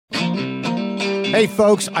Hey,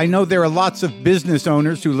 folks, I know there are lots of business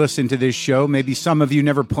owners who listen to this show. Maybe some of you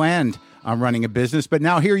never planned on running a business, but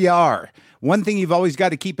now here you are. One thing you've always got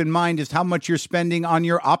to keep in mind is how much you're spending on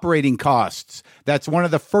your operating costs. That's one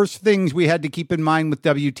of the first things we had to keep in mind with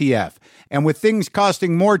WTF. And with things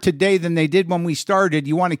costing more today than they did when we started,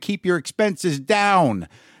 you want to keep your expenses down.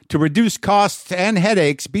 To reduce costs and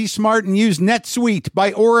headaches, be smart and use NetSuite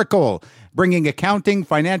by Oracle, bringing accounting,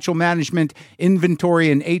 financial management,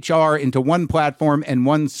 inventory, and HR into one platform and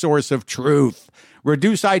one source of truth.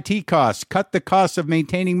 Reduce IT costs, cut the costs of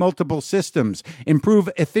maintaining multiple systems, improve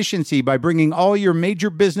efficiency by bringing all your major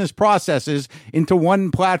business processes into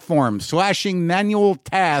one platform, slashing manual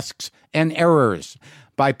tasks and errors.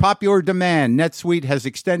 By popular demand, NetSuite has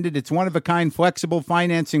extended its one-of-a-kind flexible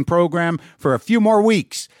financing program for a few more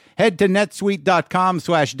weeks. Head to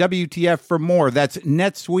netsuite.com/WTF for more. That's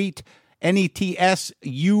NetSuite,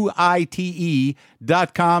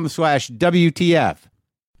 NetSuite.com/WTF.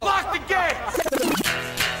 Lock the gate!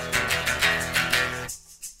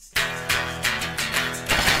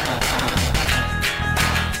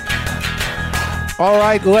 All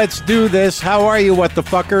right, let's do this. How are you, what the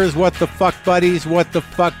fuckers, what the fuck buddies, what the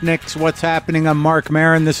fuck nicks, what's happening? I'm Mark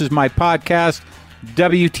Maron. This is my podcast,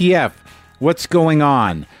 WTF. What's going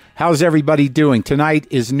on? How's everybody doing? Tonight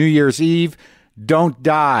is New Year's Eve. Don't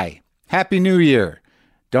die. Happy New Year.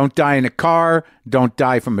 Don't die in a car. Don't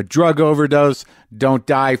die from a drug overdose. Don't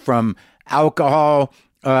die from alcohol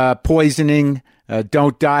poisoning.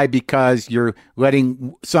 Don't die because you're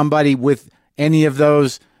letting somebody with any of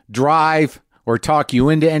those drive or talk you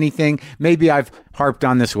into anything. Maybe I've harped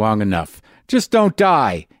on this long enough. Just don't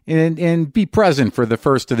die and be present for the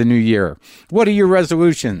first of the new year. What are your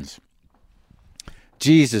resolutions?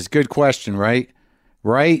 Jesus, good question, right?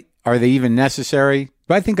 Right? Are they even necessary?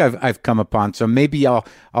 But I think I've come upon some. Maybe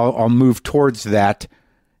I'll move towards that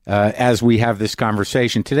as we have this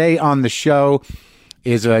conversation. Today on the show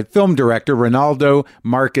is a film director, Ronaldo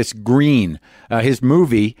Marcus Green. His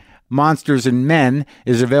movie, Monsters and Men,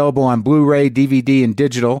 is available on Blu-ray, DVD, and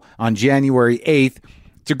digital on January 8th.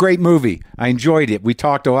 It's a great movie. I enjoyed it. We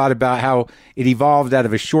talked a lot about how it evolved out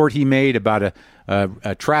of a short he made about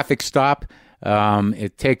a traffic stop.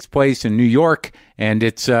 It takes place in New York, and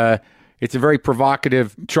it's a very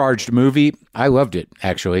provocative, charged movie. I loved it,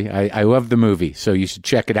 actually. I love the movie, so you should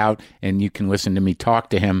check it out, and you can listen to me talk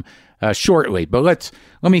to him shortly. But let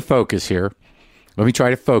me focus here. Let me try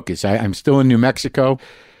to focus. I'm still in New Mexico.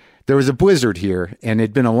 There was a blizzard here, and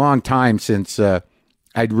it'd been a long time since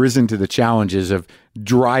I'd risen to the challenges of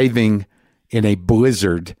driving in a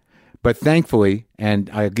blizzard. But thankfully, and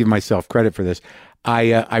I give myself credit for this,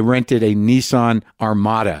 I rented a Nissan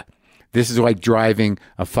Armada. This is like driving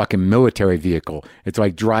a fucking military vehicle. It's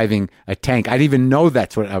like driving a tank. I didn't even know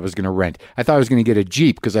that's what I was going to rent. I thought I was going to get a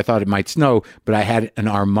Jeep because I thought it might snow, but I had an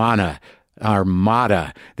Armada.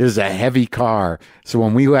 This is a heavy car. So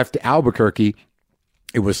when we left Albuquerque,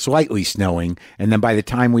 it was slightly snowing, and then by the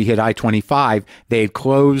time we hit I-25, they had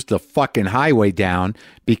closed the fucking highway down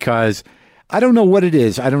because I don't know what it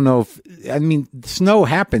is. I don't know snow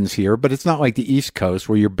happens here, but it's not like the East Coast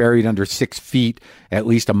where you're buried under 6 feet at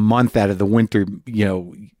least a month out of the winter,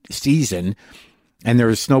 season, and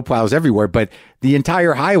there's snowplows everywhere, but the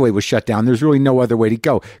entire highway was shut down. There's really no other way to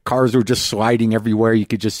go. Cars were just sliding everywhere. You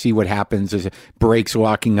could just see what happens as brakes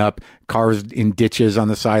locking up, cars in ditches on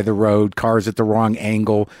the side of the road, cars at the wrong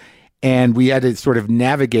angle. And we had to sort of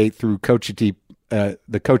navigate through the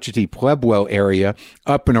Cochiti Pueblo area,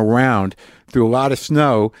 up and around through a lot of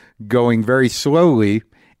snow, going very slowly.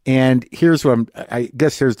 And here's I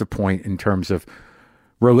guess here's the point in terms of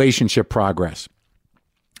relationship progress.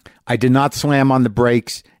 I did not slam on the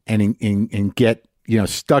brakes and get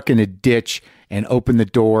stuck in a ditch and open the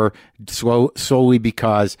door solely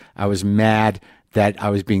because I was mad that I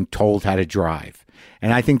was being told how to drive.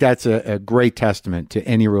 And I think that's a great testament to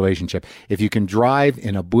any relationship. If you can drive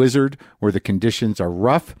in a blizzard where the conditions are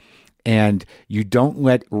rough and you don't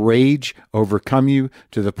let rage overcome you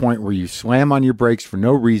to the point where you slam on your brakes for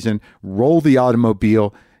no reason, roll the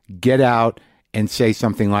automobile, get out and say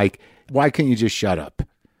something like, why can't you just shut up?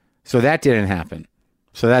 So that didn't happen.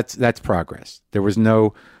 So that's progress. There was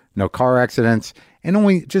no car accidents and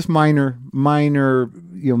only just minor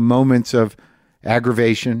moments of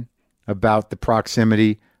aggravation about the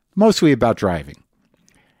proximity, mostly about driving.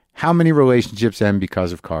 How many relationships end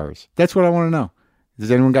because of cars? That's what I want to know.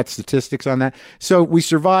 Has anyone got statistics on that? So we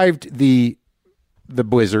survived the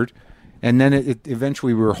blizzard, and then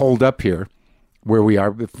eventually we were holed up here where we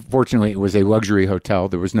are. Fortunately, it was a luxury hotel.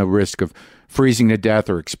 There was no risk of freezing to death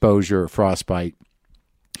or exposure or frostbite.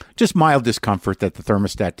 Just mild discomfort that the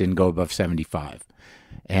thermostat didn't go above 75.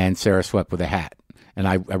 And Sarah slept with a hat. And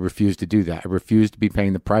I refused to do that. I refused to be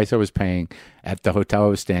paying the price I was paying at the hotel I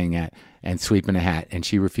was staying at and sleep in a hat. And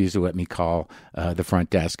she refused to let me call the front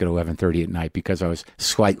desk at 11:30 at night because I was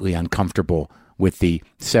slightly uncomfortable with the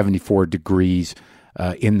 74 degrees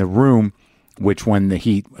in the room, which when the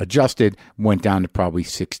heat adjusted went down to probably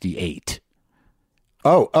 68.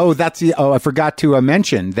 I forgot to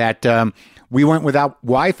mention that we went without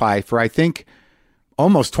Wi-Fi for, I think,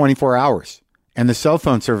 almost 24 hours. And the cell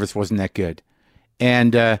phone service wasn't that good.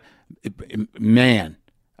 And man,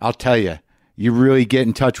 I'll tell you, you really get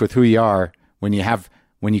in touch with who you are when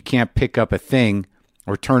you can't pick up a thing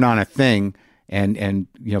or turn on a thing and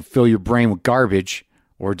fill your brain with garbage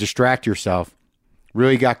or distract yourself.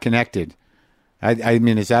 Really got connected. I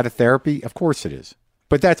mean, is that a therapy? Of course it is.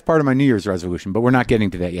 But that's part of my New Year's resolution. But we're not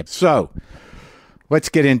getting to that yet. So let's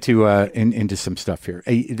get into some stuff here.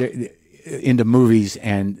 Into movies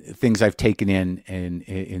and things I've taken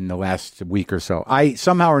in the last week or so. I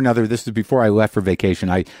somehow or another, this is before I left for vacation,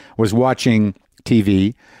 I was watching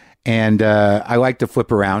TV and I like to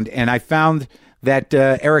flip around, and I found that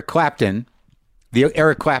Eric Clapton, the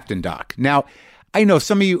Eric Clapton doc. Now, I know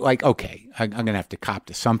some of you like, okay, I'm going to have to cop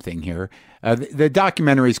to something here. The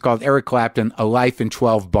documentary is called Eric Clapton, A Life in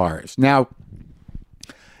 12 Bars. Now,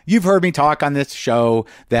 you've heard me talk on this show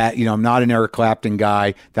that, I'm not an Eric Clapton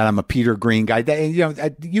guy, that I'm a Peter Green guy.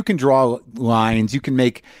 That, you can draw lines, you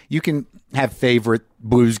can have favorite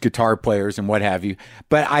blues guitar players and what have you.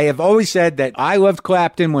 But I have always said that I loved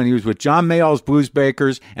Clapton when he was with John Mayall's Blues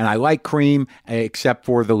Breakers, and I like Cream except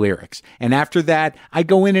for the lyrics. And after that, I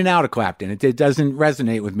go in and out of Clapton. It doesn't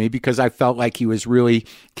resonate with me because I felt like he was really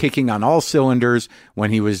kicking on all cylinders when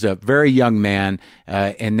he was a very young man.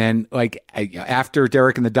 And then after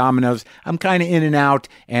Derek and the Dominoes, I'm kind of in and out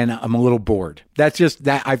and I'm a little bored. That's just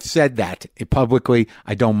that. I've said that publicly.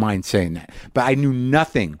 I don't mind saying that. But I knew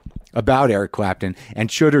nothing about Eric Clapton, and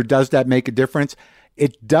should or does that make a difference?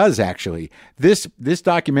 It does, actually. This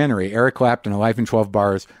documentary, Eric Clapton, A Life in 12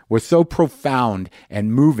 Bars, was so profound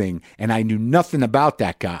and moving, and I knew nothing about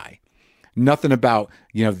that guy. Nothing about,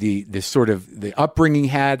 the sort of the upbringing he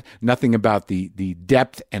had, nothing about the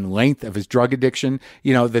depth and length of his drug addiction.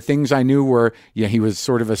 The things I knew were, he was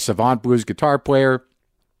sort of a savant blues guitar player.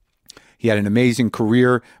 He had an amazing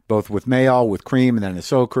career, both with Mayall, with Cream, and then a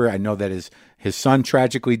solo career. I know that his son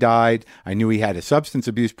tragically died. I knew he had a substance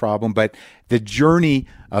abuse problem, but the journey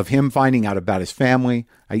of him finding out about his family,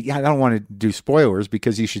 I don't want to do spoilers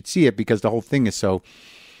because you should see it because the whole thing is so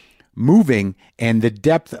moving, and the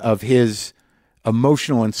depth of his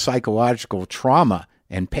emotional and psychological trauma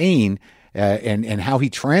and pain, and how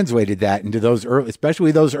he translated that into those early,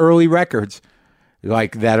 especially those early records,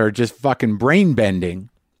 like that are just fucking brain bending.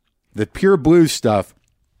 The pure blues stuff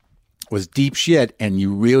was deep shit, and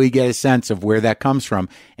you really get a sense of where that comes from.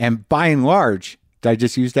 And by and large, did I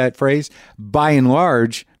just use that phrase? By and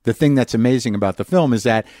large, the thing that's amazing about the film is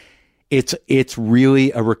that it's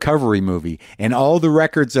really a recovery movie. And all the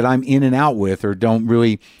records that I'm in and out with or don't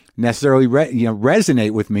really necessarily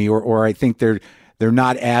resonate with me, or I think they're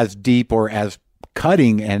not as deep or as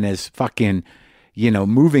cutting and as fucking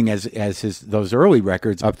moving as those early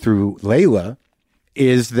records up through Layla.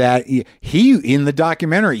 Is that he in the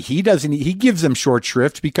documentary, he gives them short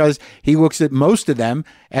shrift because he looks at most of them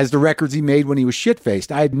as the records he made when he was shit-faced.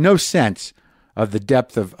 I had no sense of the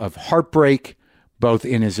depth of heartbreak, both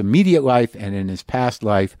in his immediate life and in his past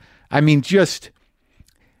life. I mean, just,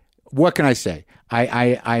 what can I say?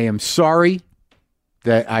 I am sorry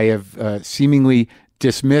that I have seemingly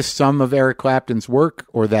dismissed some of Eric Clapton's work,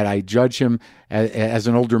 or that I judge him as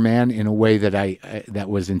an older man in a way that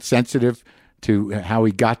was insensitive to how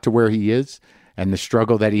he got to where he is and the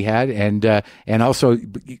struggle that he had. And also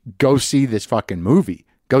go see this fucking movie.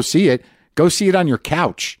 Go see it. Go see it on your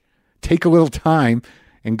couch. Take a little time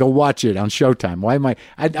and go watch it on Showtime. Why am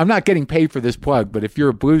I'm not getting paid for this plug, but if you're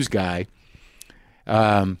a blues guy,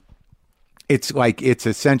 it's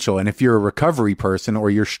essential. And if you're a recovery person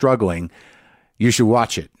or you're struggling, you should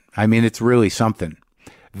watch it. I mean, it's really something.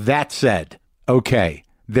 That said, okay,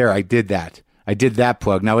 there, I did that. I did that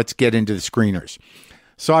plug. Now let's get into the screeners.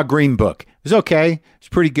 Saw Green Book. It was okay. It's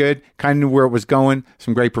pretty good. Kind of knew where it was going.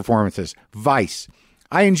 Some great performances. Vice.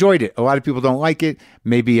 I enjoyed it. A lot of people don't like it.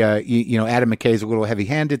 Maybe, Adam McKay's a little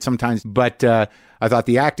heavy-handed sometimes, but I thought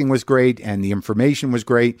the acting was great and the information was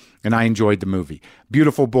great, and I enjoyed the movie.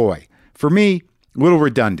 Beautiful Boy. For me, a little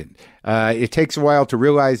redundant. It takes a while to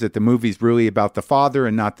realize that the movie's really about the father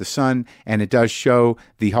and not the son, and it does show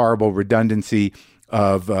the horrible redundancy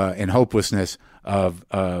of and hopelessness of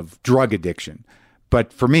drug addiction.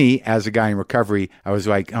 But for me, as a guy in recovery, I was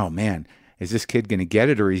like, oh man, is this kid going to get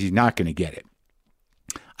it or is he not going to get it?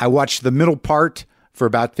 I watched the middle part for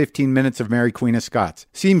about 15 minutes of Mary Queen of Scots.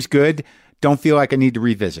 Seems good. Don't feel like I need to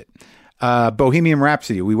revisit. Bohemian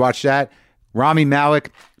Rhapsody, we watched that. Rami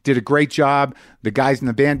Malek did a great job. The guys in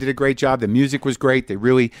the band did a great job. The music was great. They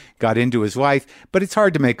really got into his life. But it's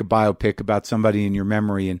hard to make a biopic about somebody in your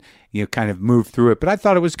memory and kind of move through it. But I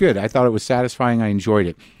thought it was good. I thought it was satisfying. I enjoyed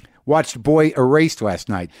it. Watched Boy Erased last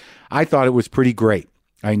night. I thought it was pretty great.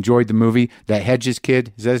 I enjoyed the movie. That Hedges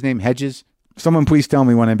kid, is that his name? Hedges? Someone please tell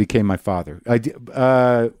me when I became my father.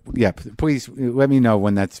 Please let me know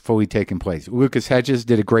when that's fully taken place. Lucas Hedges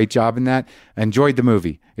did a great job in that. I enjoyed the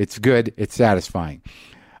movie. It's good. It's satisfying.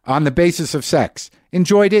 On the Basis of Sex,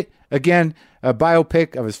 enjoyed it. Again, a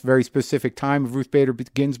biopic of a very specific time of Ruth Bader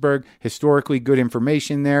Ginsburg. Historically good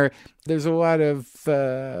information there. There's a lot of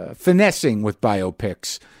finessing with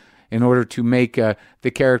biopics in order to make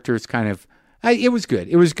the characters kind of... It was good.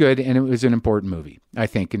 It was good, and it was an important movie, I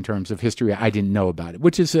think, in terms of history. I didn't know about it,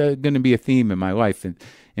 which is going to be a theme in my life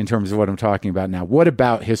in terms of what I'm talking about now. What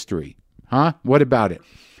about history? Huh? What about it?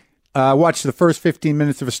 Watched the first 15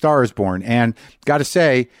 minutes of A Star is Born, and got to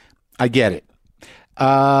say, I get it.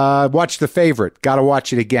 Watched The Favorite. Got to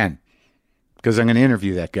watch it again, because I'm going to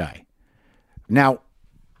interview that guy. Now,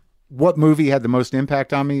 what movie had the most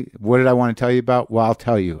impact on me? What did I want to tell you about? Well, I'll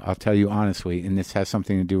tell you. I'll tell you honestly, and this has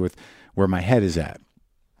something to do with where my head is at.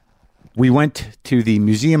 We went to the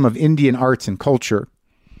Museum of Indian Arts and Culture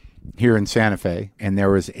here in Santa Fe, and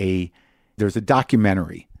there's a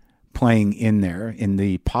documentary playing in there in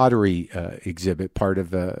the pottery exhibit, part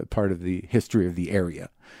of the history of the area.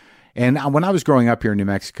 And when I was growing up here in New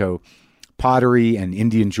Mexico, pottery and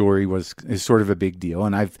Indian jewelry is sort of a big deal,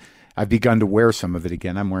 and I've begun to wear some of it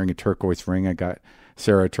again. I'm wearing a turquoise ring. I got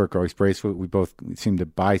Sarah a turquoise bracelet. We both seem to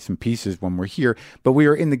buy some pieces when we're here. But we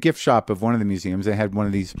were in the gift shop of one of the museums. They had one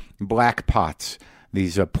of these black pots,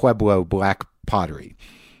 these Pueblo black pottery.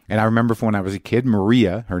 And I remember from when I was a kid,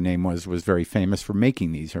 Maria, her name was very famous for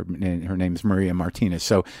making these. Her name's Maria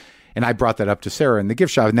Martinez. And I brought that up to Sarah in the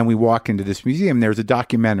gift shop. And then we walk into this museum. There's a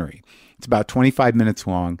documentary. It's about 25 minutes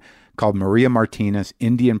long called Maria Martinez,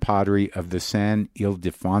 Indian Pottery of the San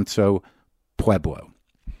Ildefonso Pueblo.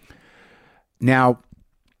 Now,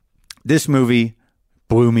 this movie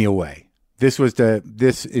blew me away.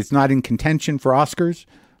 It's not in contention for Oscars,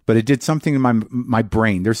 but it did something in my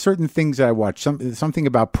brain. There's certain things that I watch, something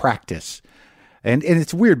about practice. And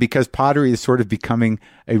it's weird because pottery is sort of becoming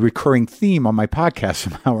a recurring theme on my podcast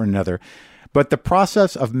somehow or another. But the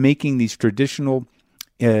process of making these traditional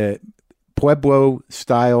Pueblo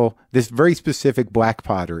style, this very specific black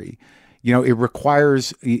pottery, it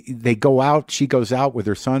requires, she goes out with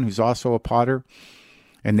her son, who's also a potter,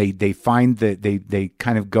 and they find that they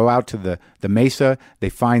kind of go out to the mesa, they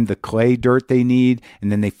find the clay dirt they need,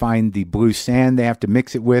 and then they find the blue sand they have to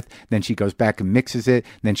mix it with. Then she goes back and mixes it.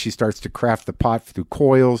 Then she starts to craft the pot through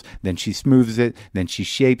coils. Then she smooths it. Then she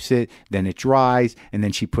shapes it. Then it dries, and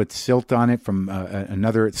then she puts silt on it from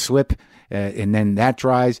another slip. And then that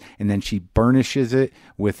dries, and then she burnishes it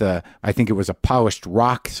with I think it was a polished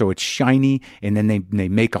rock, so it's shiny. And then they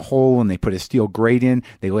make a hole and they put a steel grate in.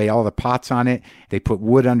 They lay all the pots on it. They put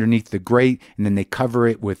wood underneath the grate, and then they cover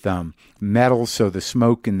it with metal so the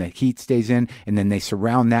smoke and the heat stays in. And then they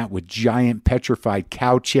surround that with giant petrified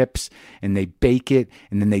cow chips, and they bake it.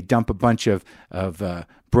 And then they dump a bunch of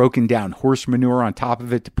broken down horse manure on top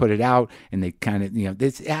of it to put it out. And they kind of,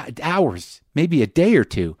 it's hours, maybe a day or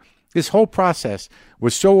two. This whole process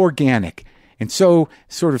was so organic and so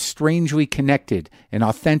sort of strangely connected and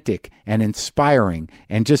authentic and inspiring.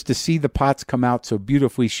 And just to see the pots come out so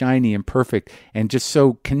beautifully shiny and perfect and just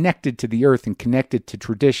so connected to the earth and connected to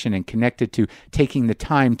tradition and connected to taking the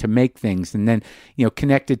time to make things and then,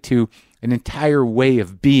 connected to an entire way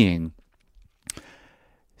of being,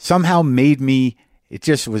 somehow it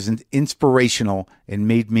just was inspirational and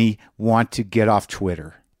made me want to get off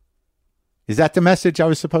Twitter. Is that the message I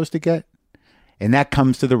was supposed to get? And that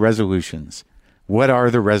comes to the resolutions. What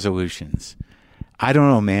are the resolutions? I don't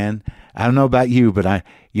know, man. I don't know about you, but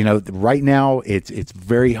right now it's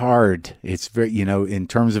very hard. It's very, in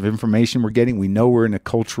terms of information we're getting, we know we're in a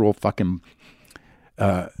cultural fucking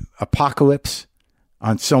apocalypse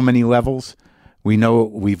on so many levels. We know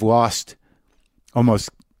we've lost almost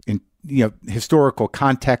historical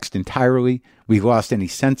context entirely. We've lost any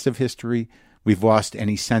sense of history. We've lost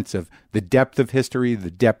any sense of the depth of history,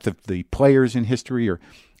 the depth of the players in history, or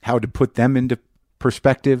how to put them into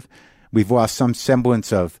perspective. We've lost some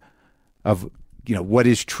semblance of what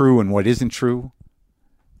is true and what isn't true.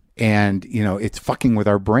 And, it's fucking with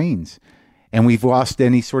our brains. And we've lost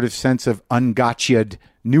any sort of sense of ungotcha'd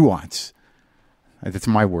nuance. That's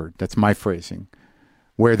my word. That's my phrasing.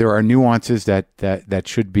 Where there are nuances that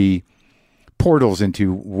should be portals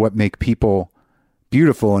into what make people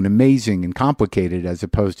beautiful and amazing and complicated, as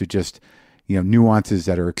opposed to just, nuances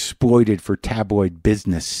that are exploited for tabloid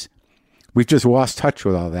business. We've just lost touch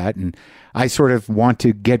with all that, and I sort of want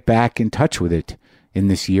to get back in touch with it in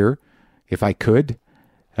this year, if I could.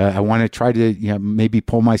 I want to try to, maybe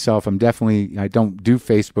pull myself. I don't do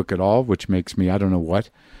Facebook at all, which makes me, I don't know what.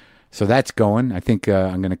 So that's going. I think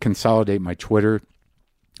I'm going to consolidate my Twitter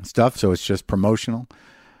stuff, so it's just promotional.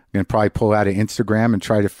 I'm going to probably pull out of Instagram and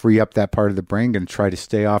try to free up that part of the brain. Going to try to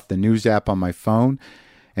stay off the news app on my phone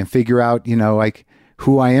and figure out, like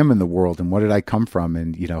who I am in the world and what did I come from,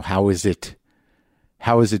 and how is it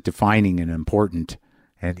defining and important,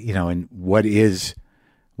 and and what is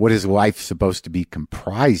life supposed to be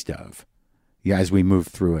comprised of, as we move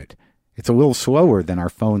through it. It's a little slower than our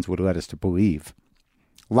phones would let us to believe.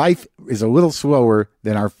 Life is a little slower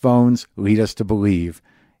than our phones lead us to believe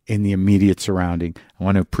in the immediate surrounding. I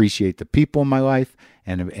want to appreciate the people in my life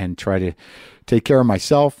and try to take care of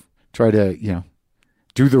myself, try to,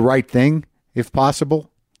 do the right thing if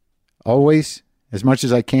possible, always, as much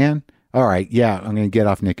as I can. All right, yeah, I'm going to get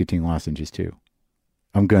off nicotine lozenges too.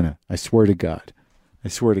 I swear to God. I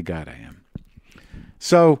swear to God I am.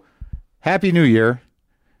 So, Happy New Year.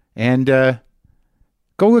 And go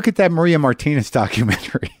look at that Maria Martinez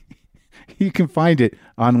documentary. You can find it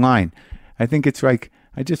online. I think it's like,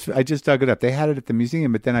 I just dug it up. They had it at the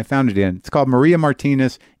museum, but then I found it It's called Maria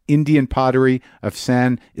Martinez, Indian Pottery of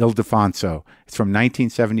San Ildefonso. It's from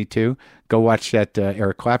 1972. Go watch that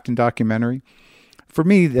Eric Clapton documentary. For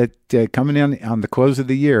me, that coming in on the close of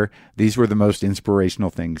the year, these were the most inspirational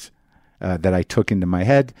things that I took into my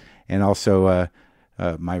head. And also,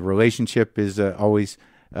 my relationship is always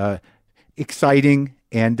exciting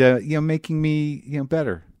and making me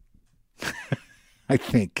better. I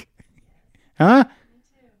think. Huh?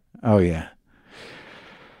 Oh yeah.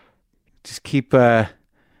 Just keep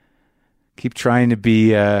trying to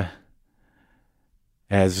be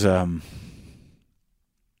as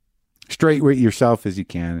straight with yourself as you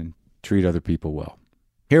can and treat other people well.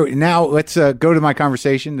 Here now, let's go to my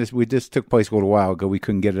conversation. This took place a little while ago. We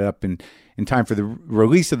couldn't get it up in time for the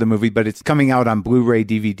release of the movie, but it's coming out on Blu-ray,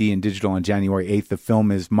 DVD, and digital on January 8th. The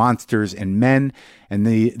film is Monsters and Men, and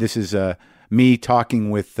this is me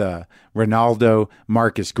talking with Ronaldo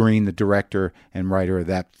Marcus Green, the director and writer of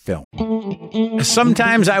that film.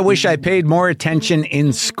 Sometimes I wish I paid more attention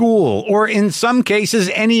in school, or in some cases,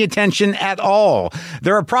 any attention at all.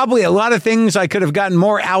 There are probably a lot of things I could have gotten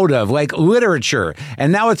more out of, like literature,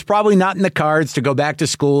 and now it's probably not in the cards to go back to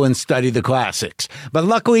school and study the classics. But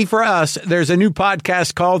luckily for us, there's a new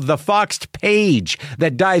podcast called The Foxed Page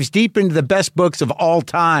that dives deep into the best books of all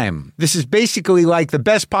time. This is basically like the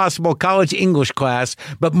best possible college English class,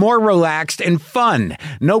 but more relaxed and fun.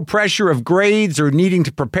 No pressure of grades or needing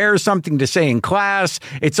to prepare something to say in class.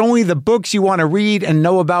 It's only the books you want to read and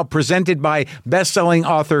know about, presented by best-selling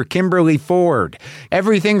author Kimberly Ford.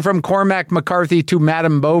 Everything from Cormac McCarthy to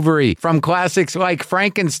Madame Bovary, from classics like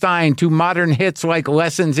Frankenstein to modern hits like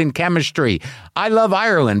Lessons in Chemistry. I love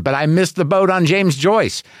Ireland, but I missed the boat on James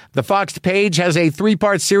Joyce. The Foxed Page has a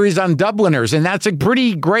 3-part series on Dubliners, and that's a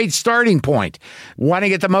pretty great starting point. Want to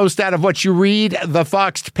get the most out of what you read? The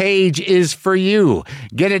Foxed Page is for you.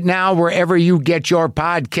 Get it now wherever you get your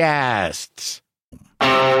podcasts.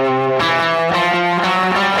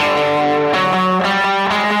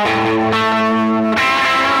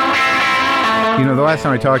 The last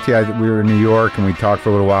time I talked to you, we were in New York and we talked for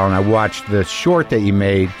a little while, and I watched the short that you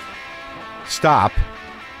made, Stop,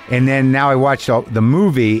 and then now I watched the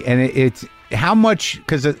movie, and it's how much,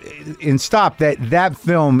 because in Stop, that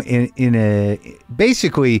film in a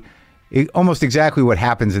basically almost exactly what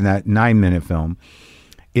happens in that 9-minute film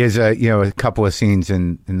is a couple of scenes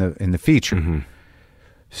in the feature. Mm-hmm.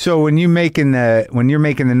 So when you're making the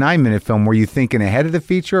 9-minute film, were you thinking ahead of the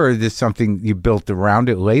feature, or is this something you built around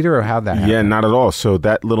it later, or how that happened? Yeah, not at all. So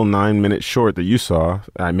that little 9-minute short that you saw,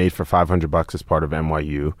 I made for $500 as part of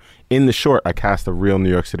NYU. In the short, I cast a real New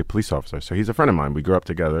York City police officer. So he's a friend of mine. We grew up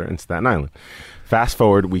together in Staten Island. Fast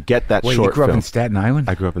forward, we get that short film. You grew up in Staten Island?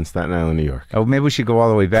 I grew up in Staten Island, New York. Oh, maybe we should go all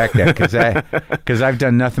the way back there, because I've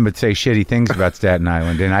done nothing but say shitty things about Staten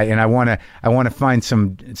Island, and I want to find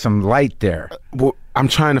some light there. Well, I'm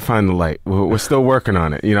trying to find the light. We're still working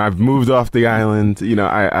on it. I've moved off the island.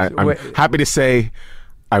 I'm happy to say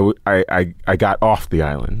I got off the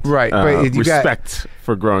island. Right. But respect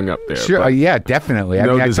for growing up there. Sure. Yeah, definitely.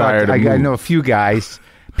 I know a few guys.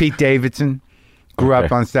 Pete Davidson grew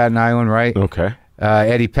up on Staten Island, right? Okay.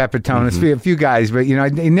 Eddie Pepitonis, a few guys, but I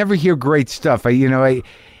never hear great stuff.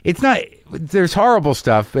 It's not there's horrible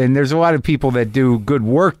stuff, and there's a lot of people that do good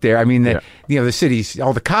work there. I mean, the cities,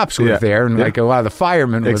 all the cops live there, and like a lot of the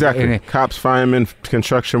firemen. Exactly. Cops, firemen,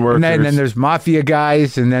 construction workers. And then there's mafia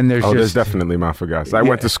guys, and then there's there's definitely mafia guys. I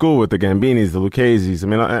went to school with the Gambinis, the Lucchese's. I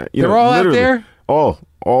mean, they're all out there?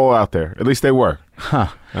 All out there. At least they were. Huh.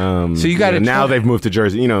 So you got now they've moved to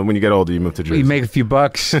Jersey. When you get older, you move to Jersey. You make a few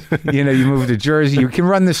bucks. You move to Jersey. You can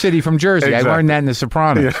run the city from Jersey. Exactly. I learned that in The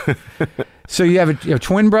Sopranos. Yeah. So you have a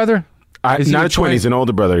twin brother? Not a twin. He's an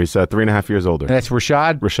older brother. He's 3.5 years older. And that's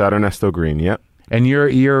Rashad? Rashad Ernesto Green, yep. And you're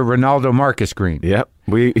Ronaldo Marcus Green? Yep.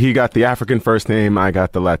 He got the African first name. I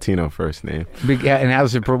got the Latino first name.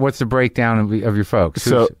 And what's the breakdown of your folks?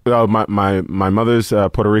 So my mother's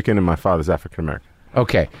Puerto Rican and my father's African American.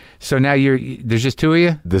 Okay. So now there's just two of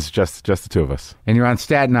you? There's just the two of us. And you're on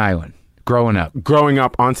Staten Island, growing up? Growing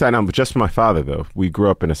up on Staten Island, but just my father, though. We grew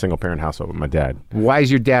up in a single-parent household with my dad. Why is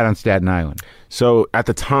your dad on Staten Island? So at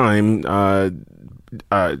the time,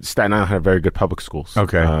 Staten Island had very good public schools.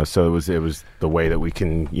 Okay. So it was the way that we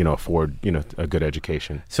can, afford, a good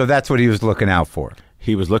education. So that's what he was looking out for.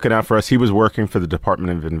 He was looking out for us. He was working for the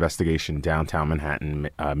Department of Investigation downtown Manhattan,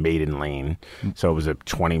 Maiden Lane. So it was a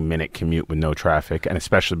 20-minute commute with no traffic, and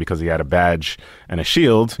especially because he had a badge and a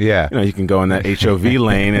shield. Yeah, you can go in that HOV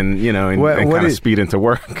lane and and kind of speed into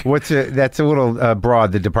work. That's a little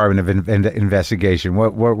broad. The Department of Investigation.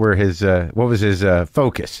 What was his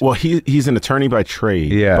focus? Well, he's an attorney by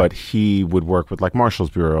trade. Yeah, but he would work with like Marshall's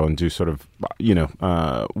Bureau and do sort of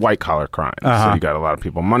white collar crime. So you got a lot of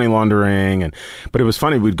people money laundering but it was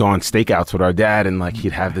funny. We'd go on stakeouts with our dad, and like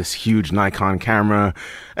he'd have this huge Nikon camera.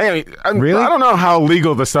 Really? I don't know how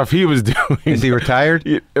legal the stuff he was doing. Is he retired?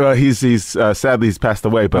 He's sadly he's passed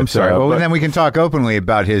away. But I'm sorry. Then we can talk openly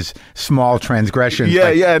about his small transgressions.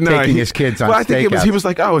 Taking his kids on. Well, I think he was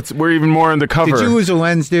like, we're even more undercover. Did you lose a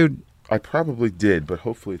lens, dude? I probably did, but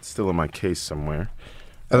hopefully it's still in my case somewhere.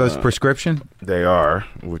 Are those prescription? They are,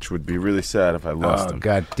 which would be really sad if I lost them.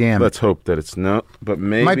 God damn. Let's hope that it's not, but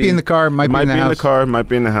maybe. Might be in the car, might be in the house. Might be in the car, might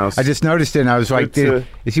be in the house. I just noticed it, and I was like, is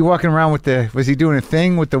he walking around was he doing a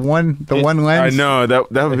thing with the one lens? I know, that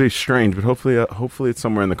would be strange, but hopefully it's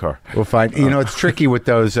somewhere in the car. We'll find. It's tricky with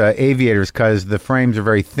those aviators because the frames are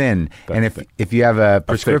very thin, and if you have a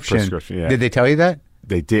prescription, did they tell you that?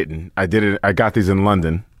 They didn't. I did it. I got these in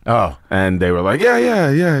London. Oh. And they were like,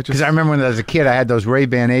 yeah. Because I remember when I was a kid, I had those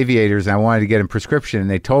Ray-Ban aviators, and I wanted to get a prescription, and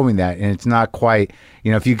they told me that, and it's not quite,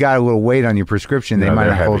 if you got a little weight on your prescription, they might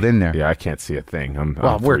not hold in there. Yeah, I can't see a thing.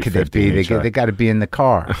 Where could they be? They got to be in the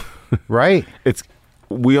car, right?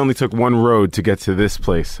 We only took one road to get to this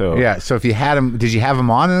place. So yeah. So if you had them, did you have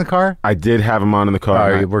them on in the car? I did have them on in the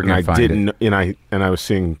car. Oh, we're gonna find it. And I was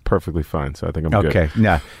seeing perfectly fine. So I think I'm good. Okay.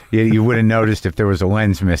 No, you would have noticed if there was a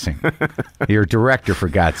lens missing. You're a director, for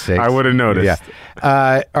God's sake. I would have noticed.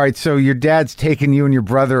 Yeah. All right. So your dad's taking you and your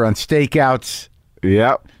brother on stakeouts.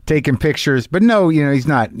 Yep. Taking pictures, but no, he's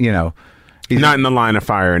not. He's not in the line of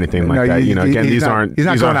fire or anything like that. Again, these aren't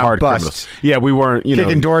hard criminals. Yeah, we weren't,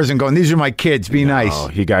 kicking doors and going, these are my kids, be nice.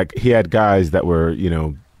 He had guys that were,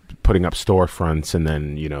 putting up storefronts and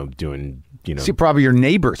then, doing, See, probably your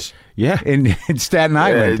neighbors. Yeah. In Staten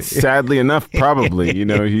Island. Sadly enough, probably.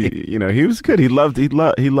 He was good. He loved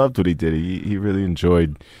what he did. He really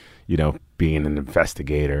enjoyed, being an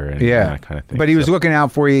investigator and that kind of thing. But he was looking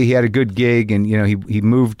out for you. He had a good gig, and he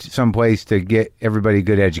moved someplace to get everybody a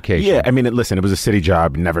good education. Yeah, I mean, listen, it was a city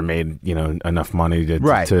job. Never made enough money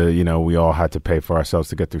to we all had to pay for ourselves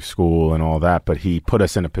to get through school and all that. But he put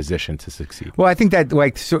us in a position to succeed. Well, I think that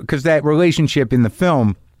because that relationship in the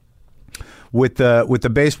film with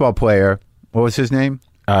the baseball player, what was his name?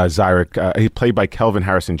 Zyrick. He played by Kelvin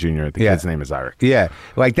Harrison Jr. The kid's name is Zyrick. Yeah,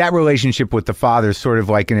 like that relationship with the father is sort of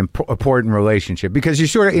like an important relationship because you're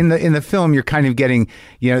sort of in the film you're kind of getting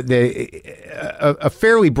a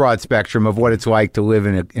fairly broad spectrum of what it's like to live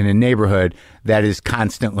in a neighborhood that is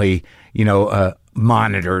constantly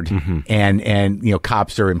monitored and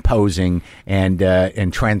cops are imposing and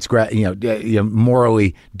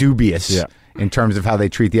morally dubious in terms of how they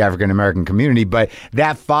treat the African American community. But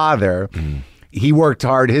that father. He worked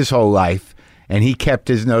hard his whole life, and he kept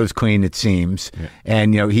his nose clean, it seems. Yeah.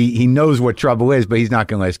 And, he knows what trouble is, but he's not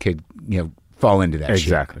going to let his kid, fall into that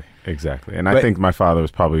shit. Exactly. And I think my father was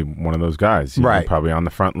probably one of those guys. Right. Probably on the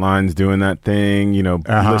front lines doing that thing,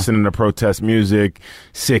 listening to protest music,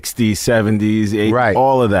 60s, 70s, 80s, right.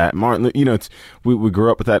 all of that. Martin, we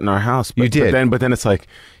grew up with that in our house. But, you did. But then it's like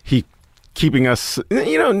he keeping us,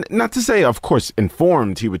 not to say, of course,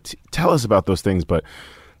 informed. He would tell us about those things, but...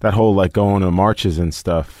 that whole going to marches and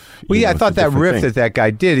stuff. I thought that riff that guy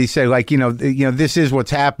did. He said this is what's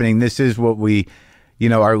happening. This is what we,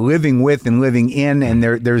 are living with and living in, and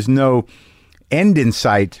there's no end in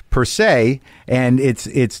sight per se, and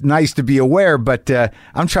it's nice to be aware, but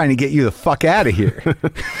I'm trying to get you the fuck out of here.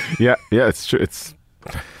 Yeah, it's true.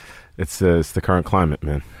 It's the current climate,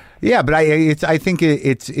 man. Yeah, but I think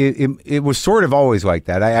it was sort of always like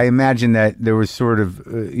that. I imagine that there was sort of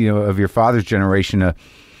of your father's generation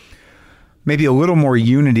maybe a little more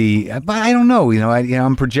unity, but I don't know.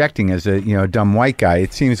 I'm projecting as a dumb white guy.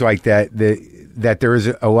 It seems like that there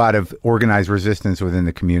is a lot of organized resistance within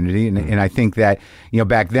the community, and I think that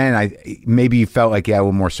back then maybe you felt like you had a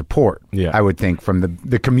little more support. Yeah. I would think from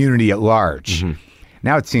the community at large. Mm-hmm.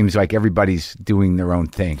 Now it seems like everybody's doing their own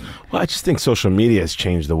thing. Well, I just think social media has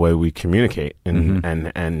changed the way we communicate,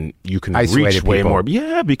 and you can Isolated reach way people. more.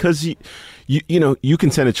 Yeah, because you can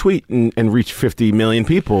send a tweet and reach 50 million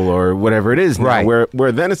people or whatever it is now. Right.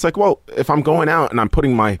 Where then it's like, well, if I'm going out and I'm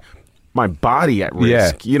putting my body at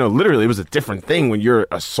risk, literally it was a different thing when you're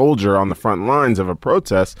a soldier on the front lines of a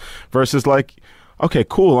protest versus like, okay,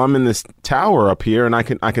 cool, I'm in this tower up here and I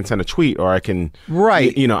can send a tweet or I can,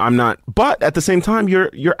 Right. I'm not, but at the same time,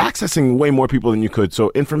 you're accessing way more people than you could.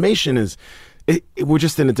 So information is, we're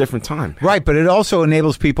just in a different time. Right, but it also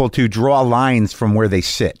enables people to draw lines from where they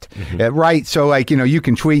sit. Right? So, like, you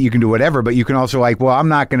can tweet, you can do whatever, but you can also, like, well, I'm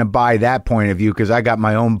not going to buy that point of view because I got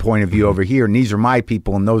my own point of view over here, and these are my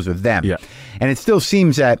people, and those are them. Yeah. And it still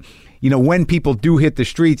seems that, when people do hit the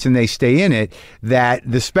streets and they stay in it, that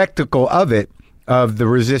the spectacle of it, of the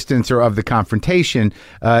resistance or of the confrontation,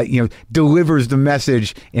 delivers the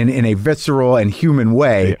message in a visceral and human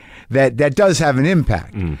way that does have an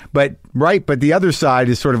impact. But the other side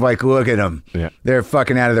is sort of like, look at them. Yeah. They're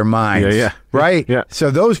fucking out of their minds. Yeah. Right? Yeah.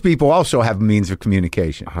 So those people also have means of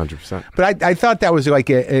communication. 100%. But I thought that was like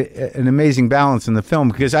an amazing balance in the film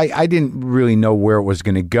because I didn't really know where it was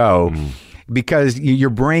going to go. Because your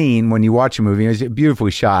brain, when you watch a movie, it's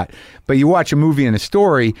beautifully shot, but you watch a movie and a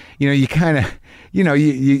story, you kind of,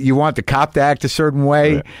 you want the cop to act a certain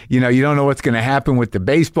way. Yeah. You don't know what's going to happen with the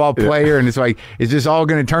baseball player, and it's like, is this all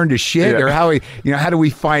going to turn to shit, or how do we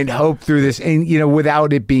find hope through this, and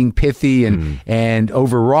without it being pithy and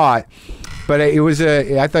overwrought. But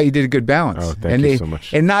I thought you did a good balance. Oh, thank you so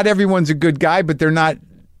much. And not everyone's a good guy, but they're not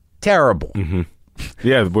terrible. Mm-hmm.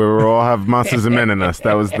 Yeah, we all have monsters and men in us.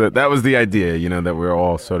 That was the idea, that we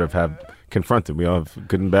all sort of have confronted. We all have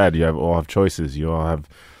good and bad. All have choices. You all have.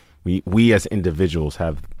 We as individuals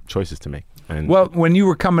have choices to make. And well, when you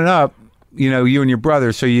were coming up, you and your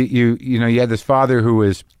brother, so you had this father who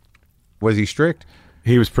was he strict?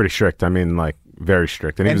 He was pretty strict. I mean, like very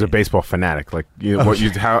strict, and he was a baseball fanatic. Like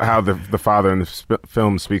how the father in the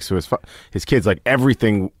film speaks to his kids, like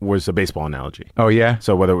everything was a baseball analogy. Oh yeah.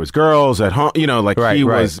 So whether it was girls at home, he Right.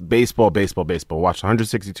 was baseball. Watched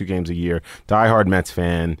 162 games a year. Diehard Mets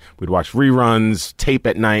fan. We'd watch reruns, tape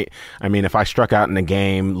at night. I mean, if I struck out in a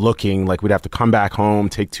game, looking like we'd have to come back home,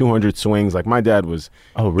 take 200 swings. Like my dad was.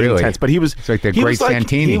 Oh really? Intense, but he was. It's like the great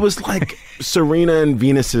Santini. He was like Serena and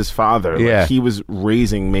Venus's father. Yeah. Like, he was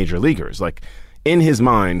raising major leaguers. Like. In his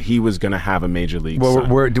mind, he was going to have a major league son.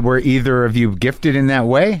 Were either of you gifted in that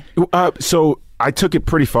way? So I took it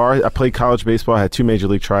pretty far. I played college baseball. I had 2 major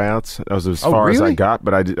league tryouts. That was as far as I got,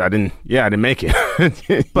 but I didn't make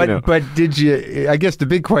it. But did you? I guess the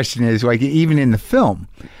big question is, like, even in the film,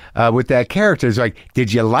 with that character, is like,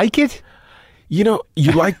 did you like it?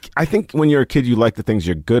 I think when you're a kid, you like the things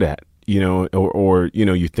you're good at. Or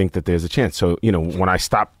you think that there's a chance. So when I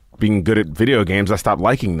stopped being good at video games, I stopped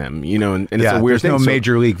liking them, and it's a weird thing. There's no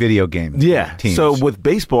major league video game. Yeah. Teams. So with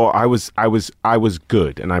baseball, I was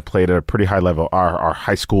good, and I played at a pretty high level. Our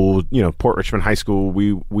high school, Port Richmond High School,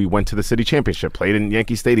 we went to the city championship, played in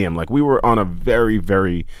Yankee Stadium. Like we were on a very,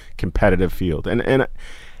 very competitive field, and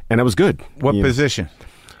I was good. What position?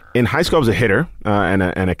 In high school, I was a hitter and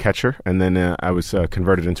a catcher, and then I was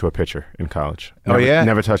converted into a pitcher in college.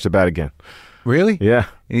 Never touched a bat again. Really? Yeah.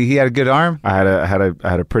 He had a good arm? I had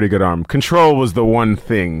a pretty good arm. Control was the one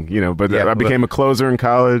thing, but I became a closer in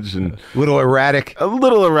college and a little erratic.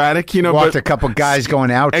 Walked a couple guys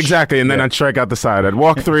going out. Exactly, and then I'd strike out the side. I'd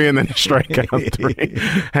walk 3 and then strike out 3.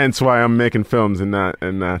 Hence why I'm making films and not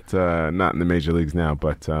in the major leagues now.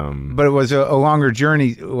 But it was a longer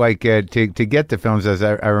journey, like to get to films, as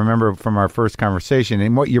I remember from our first conversation.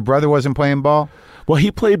 And what, your brother wasn't playing ball? Well,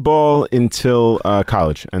 he played ball until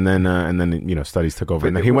college, and then studies took over.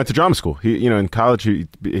 And then he went to drama school. He in college he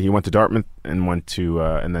went to Dartmouth and went to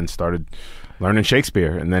and then started learning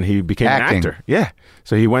Shakespeare, and then he became Acting. an actor. Yeah,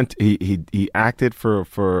 so he went. He acted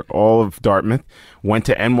for all of Dartmouth. Went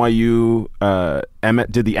to NYU,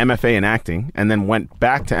 did the MFA in acting, and then went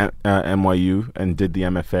back to NYU and did the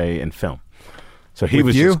MFA in film. So he With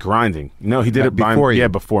was you? just grinding. No, he did it by before you? Yeah,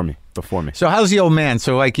 before me. Before me. So how's the old man?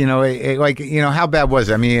 So like, how bad was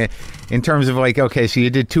it? I mean, in terms of like, okay, so you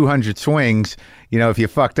did 200 swings, if you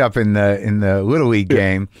fucked up in the Little League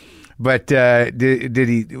game, but did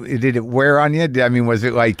it wear on you? I mean, was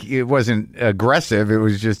it like, it wasn't aggressive, it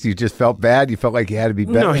was just, you just felt bad? You felt like you had to be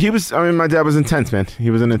better? No, my dad was intense, man. He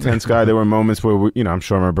was an intense guy. There were moments where, I'm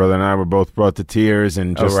sure my brother and I were both brought to tears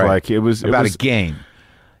and just like, it was... About a game.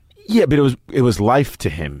 Yeah, but it was life to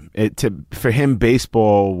him. For him,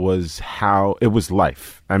 baseball was how it was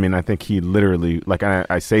life. I mean, I think he literally, like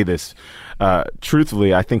I say this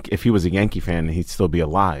truthfully, I think if he was a Yankee fan, he'd still be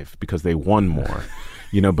alive because they won more.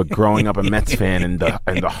 But growing up a Mets fan and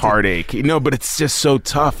the heartache, but it's just so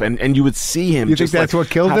tough. And you would see him. You think that's what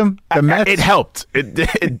killed him? The Mets? It helped.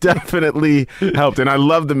 It definitely helped. And I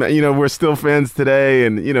love the Mets. We're still fans today.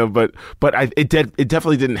 And, but it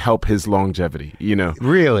definitely didn't help his longevity,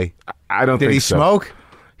 Really? I don't think so. Did he smoke?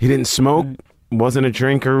 He didn't smoke. Wasn't a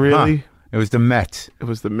drinker, really. Huh. It was the Mets. It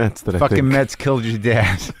was the Mets that Fucking I think. Mets killed your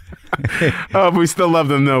dad. Oh, but we still love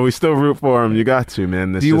them, though. We still root for them. You got to,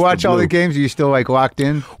 man. Do you watch all the games? Are you still like locked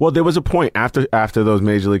in? Well, there was a point after those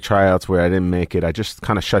major league tryouts where I didn't make it. I just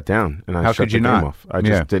kind of shut down and I How shut could you the game not? off. I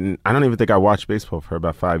just didn't. I don't even think I watched baseball for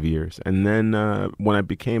about 5 years. And then when I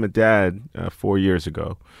became a dad 4 years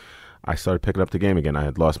ago, I started picking up the game again. I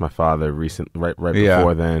had lost my father right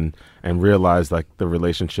before then, and realized like the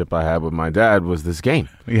relationship I had with my dad was this game.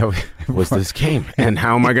 This game, and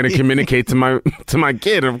how am I going to communicate to my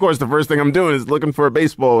kid? And of course, the first thing I'm doing is looking for a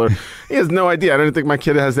baseball. Or he has no idea. I don't think my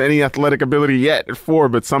kid has any athletic ability yet at 4,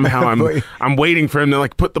 but somehow I'm waiting for him to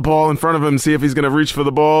like put the ball in front of him, see if he's going to reach for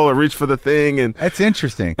the ball or reach for the thing. And that's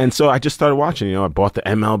interesting. And so I just started watching. I bought the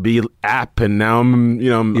MLB app, and now I'm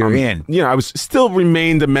You're in. I was still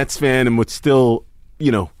remained a Mets fan and would still,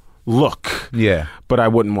 look. Yeah. But I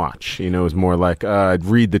wouldn't watch. It was more like I'd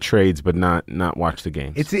read the trades, but not watch the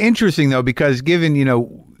games. It's interesting though, because given,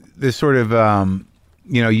 this sort of,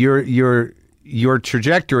 your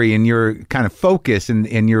trajectory and your kind of focus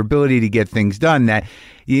and your ability to get things done, that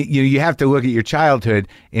you have to look at your childhood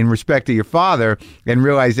in respect to your father and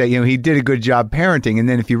realize that he did a good job parenting. And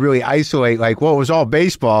then if you really isolate, like, well, it was all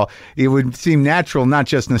baseball, it would seem natural, not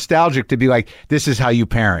just nostalgic, to be like, this is how you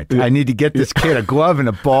parent. I need to get this kid a glove and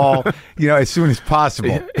a ball, as soon as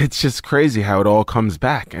possible. It's just crazy how it all comes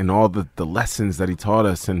back and all the lessons that he taught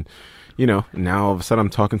us. And now all of a sudden I'm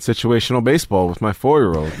talking situational baseball with my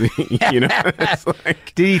 4-year-old. It's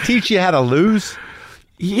like, did he teach you how to lose?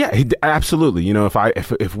 Yeah, absolutely.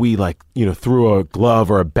 If we like, threw a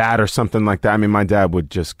glove or a bat or something like that, I mean, my dad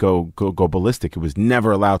would just go ballistic. He was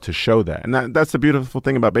never allowed to show that. And that's the beautiful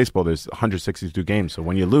thing about baseball. There's 162 games. So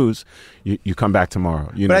when you lose, you come back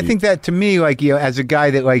tomorrow. But I think that to me, like, as a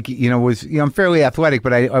guy that like, was, I'm fairly athletic,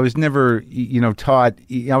 but I was never, taught,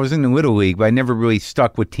 I was in the Little League, but I never really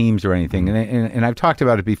stuck with teams or anything. And I've talked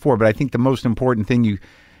about it before, but I think the most important thing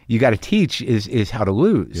you got to teach is how to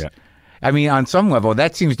lose. Yeah. I mean, on some level,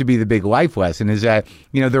 that seems to be the big life lesson, is that,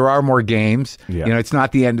 there are more games, it's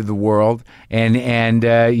not the end of the world, and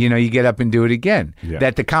you get up and do it again. Yeah.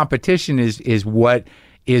 That the competition is what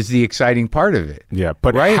is the exciting part of it. Yeah,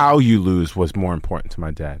 but how you lose was more important to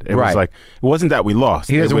my dad. It was like, it wasn't that we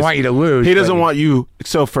lost. He doesn't want you to lose. He doesn't want you.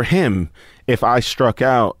 So for him, if I struck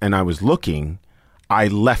out and I was looking, I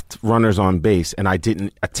left runners on base and I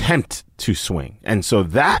didn't attempt to swing. And so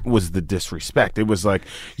that was the disrespect. It was like,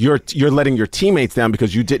 you're letting your teammates down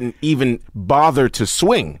because you didn't even bother to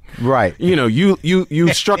swing. Right.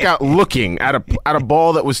 You struck out looking at a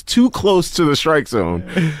ball that was too close to the strike zone,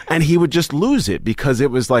 and he would just lose it because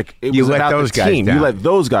it was like, it was about the team. You let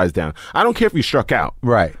those guys down. I don't care if you struck out.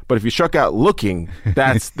 Right. But if you struck out looking,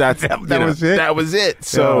 that was it. That was it.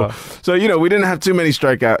 So we didn't have too many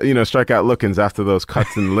strikeout lookings after those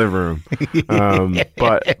cuts in the living room.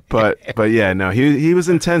 But yeah, no, he was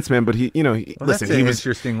intense, man. But listen, he was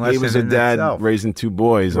interesting lesson. He was a dad itself. Raising 2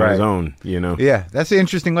 boys on his own. Yeah, that's an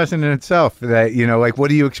interesting lesson in itself. That like,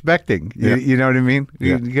 what are you expecting? You know what I mean?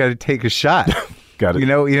 You got to take a shot. Got it. You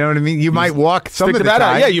know what I mean? You might walk some stick of the the bat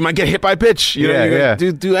time. out. Yeah, you might get hit by a pitch. Yeah.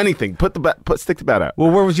 Do anything. Stick the bat out.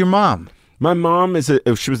 Well, where was your mom? My mom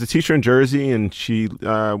she was a teacher in Jersey, and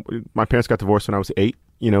my parents got divorced when I was 8.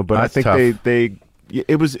 But I think tough.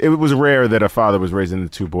 it was rare that a father was raising the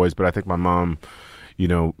 2 boys, but I think my mom,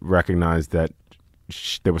 recognized that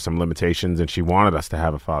there were some limitations, and she wanted us to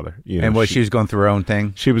have a father. And she was going through her own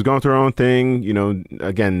thing? She was going through her own thing.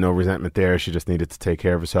 Again, no resentment there. She just needed to take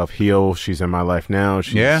care of herself, heal. She's in my life now.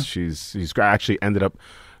 She's actually ended up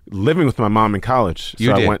living with my mom in college.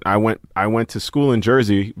 You did. I went to school in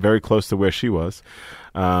Jersey, very close to where she was.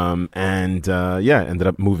 Ended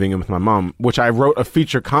up moving in with my mom, which I wrote a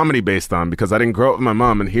feature comedy based on because I didn't grow up with my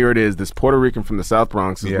mom. And here it is, this Puerto Rican from the South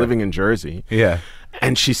Bronx is living in Jersey. Yeah.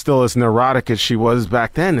 And she's still as neurotic as she was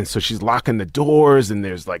back then. And so she's locking the doors and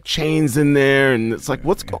there's like chains in there. And it's like,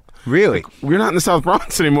 what's going on? Really? Like, we're not in the South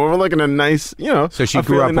Bronx anymore. We're like in a nice, So she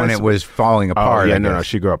grew up when it was falling apart. No.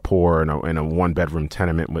 She grew up poor in a 1-bedroom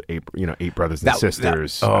tenement with eight brothers and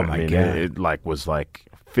sisters. God. It like was like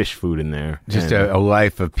fish food in there. Just a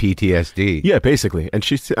life of PTSD. Yeah, basically. And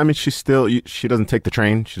she doesn't take the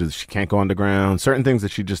train. She can't go underground. Certain things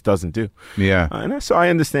that she just doesn't do. Yeah. So I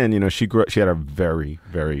understand, she had a very,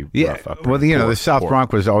 very rough upbringing. Well, the South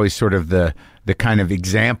Bronx was always sort of the kind of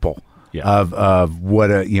example of what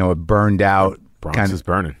a burned out Bronx kind of is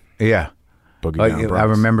burning. Yeah. Boogie Like, down Bronx. I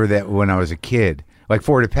remember that when I was a kid. Like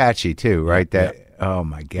Fort Apache too, right? Oh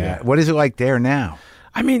my God. Yeah. What is it like there now?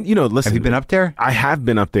 I mean, listen. Have you been up there? I have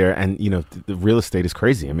been up there, and the real estate is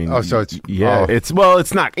crazy. I mean, so it's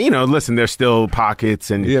it's not. Listen, there's still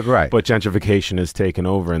pockets, and right. But gentrification has taken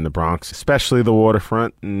over in the Bronx, especially the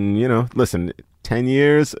waterfront. And listen, 10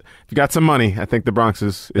 years, if you got some money, I think the Bronx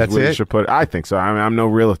is That's where it? you should put it. I think so. I mean, I'm no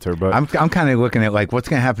realtor, but I'm kind of looking at like what's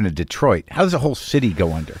going to happen to Detroit. How does the whole city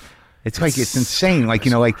go under? It's insane. Like,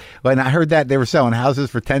 like when I heard that they were selling houses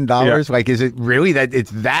for $10, like, is it really that it's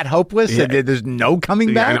that hopeless that there's no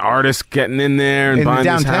coming back? and artists getting in there and In buying these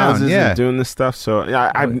downtown, houses yeah. and doing this stuff. So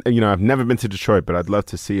I've never been to Detroit, but I'd love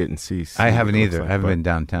to see it and see. I haven't what it looks either. like, I haven't but- been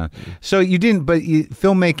downtown. So you didn't, but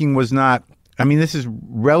filmmaking was not, I mean, this is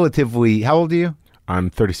relatively, how old are you? I'm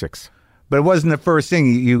 36. But it wasn't the first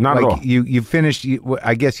thing you Not at all. You finished.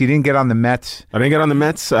 I guess you didn't get on the Mets. I didn't get on the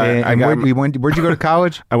Mets. Where'd you go to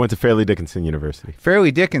college? I went to Fairleigh Dickinson University.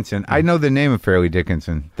 Fairleigh Dickinson. I know the name of Fairleigh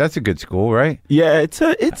Dickinson. That's a good school, right? Yeah, it's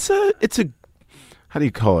a. How do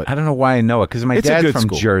you call it? I don't know why I know it because my It's a dad's good from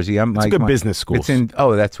school. Jersey. I'm It's like a good business school. It's in.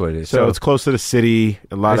 Oh, that's what it is. So it's close to the city.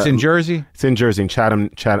 It's in Jersey. It's in Jersey,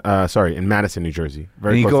 in Madison, New Jersey.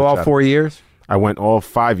 Very And you close go to all Chatham. 4 years. I went all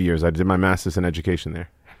 5 years. I did my master's in education there.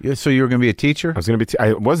 Yeah, so you were going to be a teacher.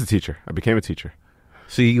 I was a teacher. I became a teacher.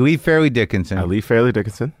 So you leave Fairleigh Dickinson. I leave Fairleigh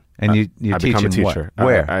Dickinson. And you I teach become a in teacher. what?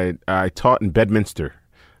 Where? I taught in Bedminster.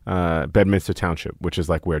 Bedminster Township, which is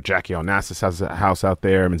like where Jackie Onassis has a house out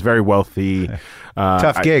there. I mean, it's very wealthy.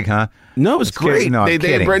 Tough gig, huh? No, it was Just great. kidding. No, I'm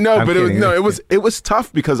kidding. I'm kidding. It was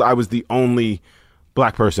tough because I was the only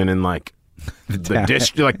black person in like the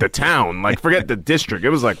district, like the town. Like forget the district. It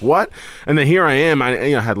was like what? And then here I am. I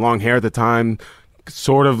had long hair at the time.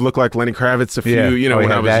 Sort of looked like Lenny Kravitz a few. Yeah.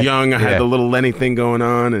 When I was young, I Yeah. had the little Lenny thing going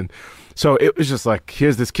on, and so it was just like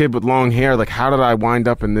here's this kid with long hair. Like how did I wind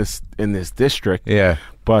up in this district? Yeah.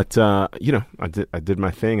 But I did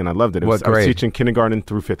my thing and I loved it. I was grade? teaching kindergarten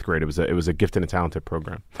through 5th grade. It was a gifted and talented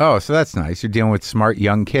program. Oh, so that's nice. You're dealing with smart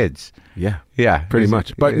young kids. Yeah, Yeah, pretty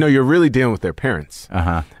much. But no, you're really dealing with their parents,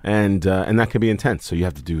 and that can be intense. So you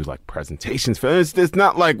have to do like presentations for. It's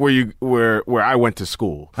not like where I went to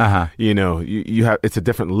school. You have it's a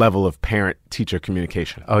different level of parent teacher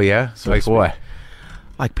communication. Oh yeah, So like to speak. what?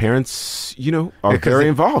 Like parents, are Because very they-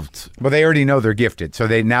 involved. Well, they already know they're gifted, so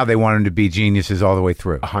they want them to be geniuses all the way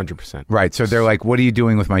through. 100%. Right. So they're like, "What are you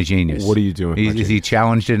doing with my genius? What are you doing with my Is he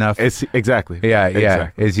challenged enough? It's exactly. yeah.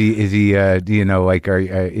 Exactly. Is he? Is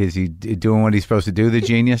he doing what he's supposed to do? The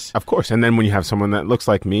genius. Of course, and then when you have someone that looks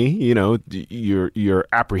like me, you're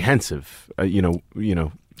apprehensive. I The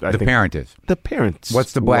think parent is. the parents.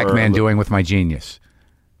 What's the black were man a little- doing with my genius?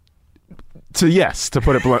 To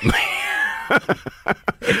put it bluntly.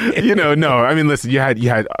 No. I mean, listen.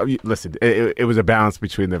 Listen. It was a balance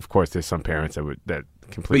between. Of course, there's some parents that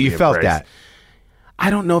completely. But you felt embrace. that. I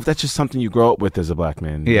don't know if that's just something you grow up with as a black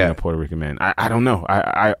man, Yeah. a Puerto Rican man. I don't know.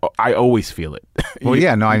 I always feel it. Well,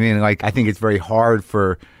 yeah. No, I mean, like, I think it's very hard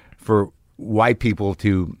for white people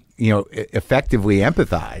to effectively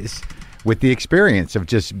empathize with the experience of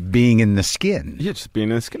just being in the skin. Yeah, just being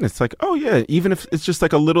in the skin. It's like, oh yeah, even if it's just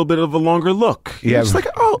like a little bit of a longer look. Yeah. It's like,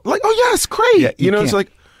 oh yes, great. Yeah, you it's can't-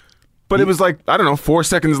 like, but it was like, I don't know, 4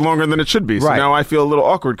 seconds longer than it should be. So Right. now I feel a little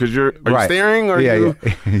awkward because are you Right. staring or Yeah, you?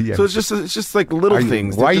 yeah. Yeah. So it's just like little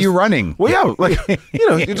things. Why are that you just- running? Well, yeah, like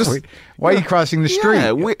you just. Why are you crossing the street?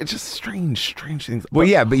 Yeah, just strange things. Well,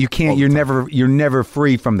 yeah, but you can't. You're never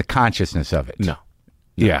free from the consciousness of it. No.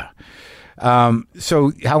 Yeah.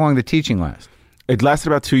 So how long did teaching last? It lasted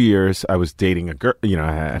about 2 years. I was dating a girl. You know,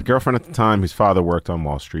 I had a girlfriend at the time whose father worked on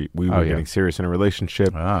Wall Street. We were getting serious in a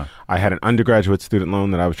relationship. I had an undergraduate student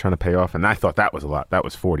loan that I was trying to pay off, and I thought that was a lot. That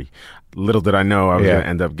was 40. Little did I know I was going to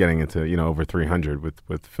end up getting into over 300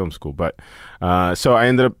 with film school. But so I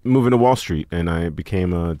ended up moving to Wall Street, and I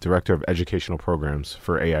became a director of educational programs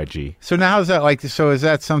for AIG. So now how's that like? So is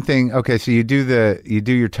that something? Okay, so you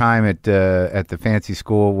do your time at the fancy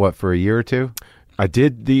school for a year or two? I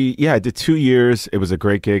did 2 years. It was a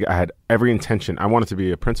great gig. I had every intention. I wanted to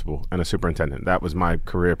be a principal and a superintendent. That was my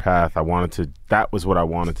career path. That was what I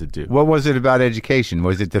wanted to do. What was it about education?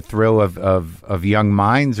 Was it the thrill of young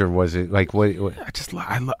minds, or was it like what?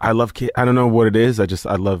 I love kids. I don't know what it is. I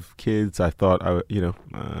love kids. I thought I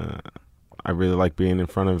really like being in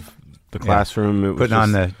front of the classroom. It was putting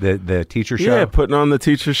on the teacher show. Yeah, putting on the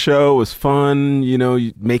teacher show was fun.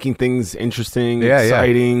 Making things interesting,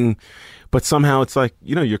 exciting. Yeah. But somehow it's like,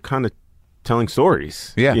 you're kind of telling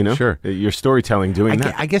stories. Yeah, sure. You're storytelling doing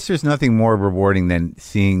that. I guess there's nothing more rewarding than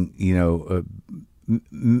seeing,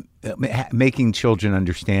 making children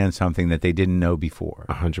understand something that they didn't know before.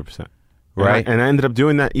 100%. Right. And I ended up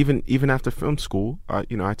doing that even after film school. I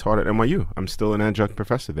taught at NYU. I'm still an adjunct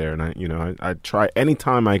professor there. And I try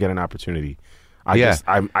anytime I get an opportunity. I'll do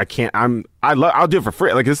it for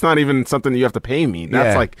free. Like, it's not even something you have to pay me.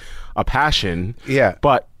 That's like a passion. Yeah.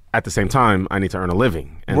 But at the same time, I need to earn a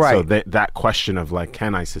living. And right. so that question of like,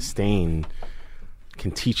 can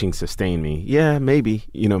teaching sustain me? Yeah, maybe,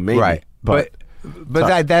 maybe. Right. But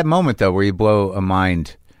that moment though, where you blow a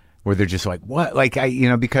mind, where they're just like, what? Like,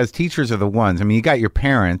 because teachers are the ones, I mean, you got your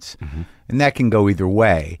parents and that can go either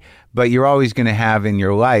way, but you're always going to have in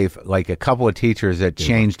your life, like a couple of teachers that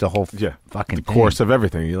change the whole fucking course of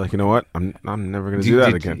everything. You're like, you know what? I'm never going to do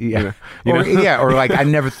that again. Yeah. Or like, I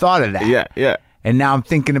never thought of that. Yeah. And now I'm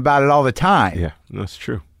thinking about it all the time. Yeah, that's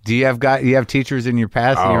true. Do you have teachers in your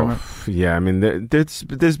past? Yeah. I mean,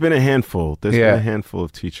 there's been a handful. There's been a handful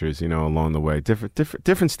of teachers, along the way.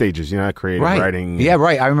 Different stages. Creative writing. Yeah,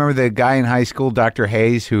 right. I remember the guy in high school, Dr.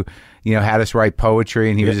 Hayes, who had us write poetry,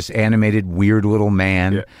 and he was this animated, weird little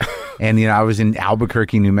man. Yeah. And I was in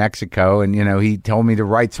Albuquerque, New Mexico, and he told me to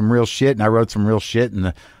write some real shit, and I wrote some real shit, and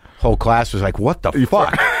the whole class was like, "What the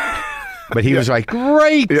fuck?" But he was like,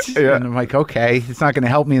 great. Yeah. And I'm like, okay, it's not going to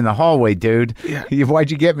help me in the hallway, dude. Yeah. Why'd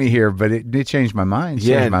you get me here? But it changed my mind. It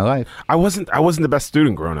changed my life. I wasn't the best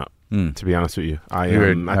student growing up, to be honest with you. I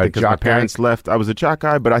think because my parents left, I was a jock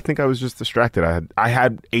guy, but I think I was just distracted. I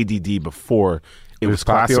had ADD before it was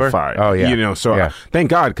classified. Oh, yeah. So thank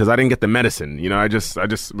God, because I didn't get the medicine. I just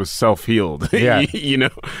was self-healed. Yeah.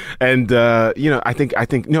 And I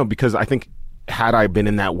think no, because I think, had I been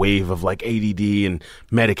in that wave of like ADD and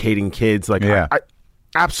medicating kids, like I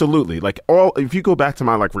absolutely, like if you go back to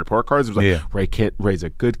my like report cards, it was like Ray's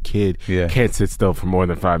a good kid, can't sit still for more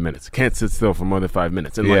than 5 minutes,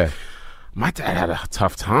 and like my dad had a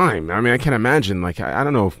tough time. I mean, I can't imagine, like I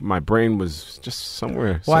don't know if my brain was just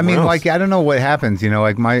somewhere. Well, I mean, else. like I don't know what happens,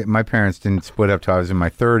 like my parents didn't split up till I was in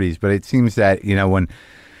my 30s, but it seems that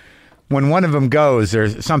when one of them goes,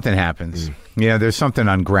 something happens. There's something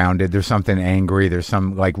ungrounded. There's something angry. There's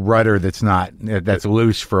some like rudder that's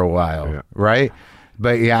loose for a while, right?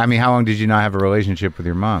 But I mean, how long did you not have a relationship with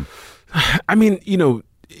your mom? I mean,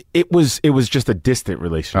 it was just a distant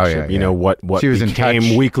relationship. What she was became in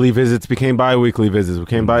touch. Weekly visits became bi-weekly visits,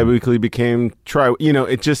 became bi-weekly, became but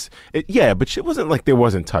it wasn't like there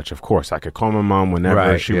wasn't touch. Of course, I could call my mom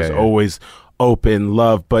whenever. She was always open,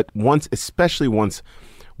 love. But especially once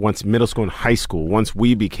middle school and high school, once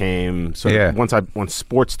we became once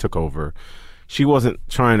sports took over, she wasn't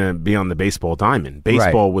trying to be on the baseball diamond.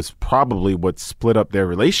 Baseball was probably what split up their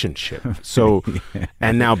relationship. So,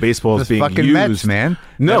 and now baseball is being fucking used. Mets, man.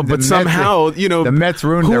 No, but somehow, the Mets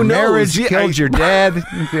ruined their marriage, killed your dad.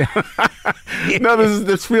 No,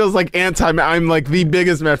 this feels like I'm like the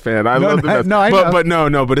biggest Met fan. I love the Mets. No, I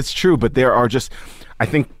know. But it's true. But there are just, I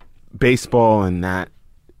think baseball and that,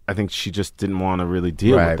 I think she just didn't want to really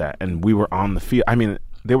deal with that. And we were on the field. I mean,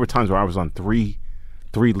 there were times where I was on three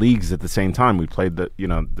leagues at the same time. We played the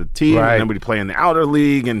team, and then we'd play in the outer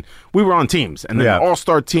league, and we were on teams, and then the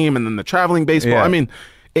all-star team, and then the traveling baseball. I mean,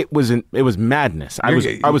 it was madness.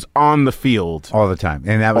 I was on the field all the time,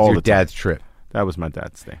 and that was your dad's trip. That was my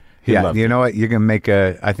dad's thing. You know what? You're gonna make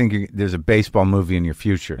I think there's a baseball movie in your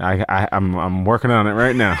future. I'm working on it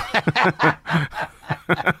right now.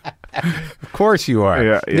 Of course you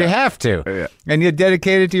are. You have to. And you're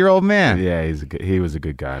dedicated to your old man. Yeah, he was a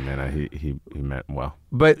good guy, man. He meant well.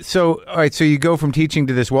 But so, all right, so you go from teaching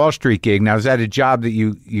to this Wall Street gig. Now, is that a job that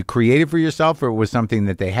you created for yourself, or it was something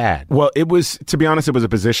that they had? Well, it was, to be honest, it was a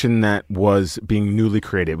position that was being newly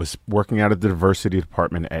created. It was working out of the diversity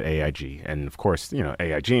department at AIG. And of course,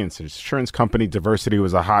 AIG, it's an insurance company. Diversity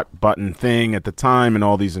was a hot button thing at the time, and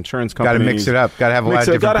all these insurance companies. Got to mix it up. Got to have a lot of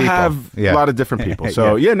different people. Got to have a lot of different people.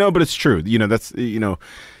 So, but it's true. That's,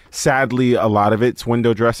 sadly, a lot of it's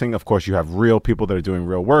window dressing. Of course, you have real people that are doing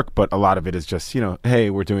real work, but a lot of it is just, hey,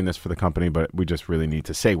 we're doing this for the company, but we just really need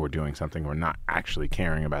to say we're doing something. We're not actually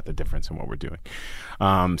caring about the difference in what we're doing.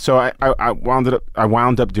 So I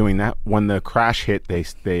wound up doing that. When the crash hit,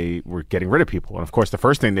 they were getting rid of people, and of course, the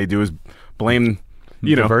first thing they do is blame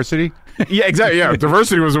diversity. Yeah, exactly. Yeah,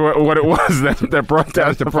 diversity was what it was that brought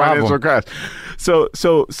down the financial crash.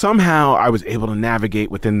 So somehow I was able to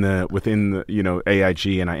navigate within the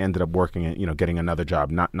AIG, and I ended up working at getting another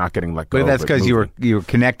job, not getting let go. But that's because you were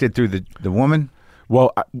connected through the woman.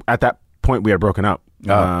 Well, at that point we had broken up,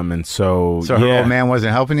 and so her old man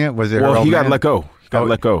wasn't helping you. Was it? Well, he got let go.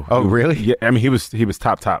 Let go. Oh, really? Yeah. I mean, he was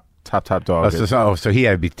top dog. So he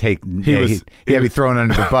had to be taken. He had to be thrown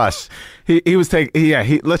under the bus. He was taken.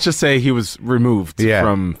 Yeah. Let's just say he was removed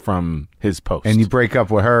from his post. And you break up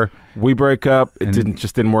with her. We break up. It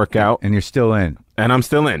didn't work out. And you're still in. And I'm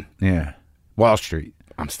still in. Yeah. Wall Street.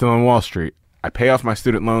 I'm still on Wall Street. I pay off my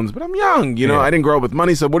student loans, but I'm young. I didn't grow up with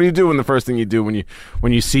money. So what do you do? And the first thing you do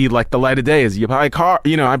when you see like the light of day is you buy a car.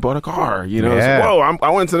 I bought a car. So, I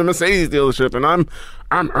went to the Mercedes dealership, and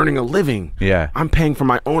I'm earning a living. Yeah. I'm paying for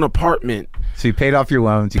my own apartment. So you paid off your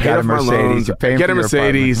loans. You got a Mercedes. You're paying for your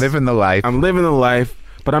apartment. Living the life. I'm living the life,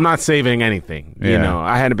 but I'm not saving anything.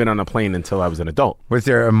 I hadn't been on a plane until I was an adult. Was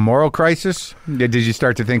there a moral crisis? Did you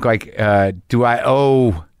start to think like, do I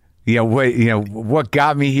owe? What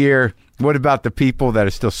got me here? What about the people that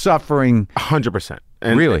are still suffering? 100%.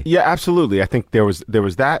 Really? Yeah, absolutely. I think there was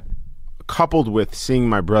that, coupled with seeing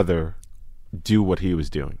my brother do what he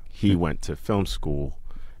was doing. He went to film school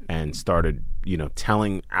and started,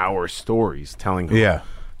 telling our stories, the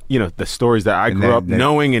stories that I grew up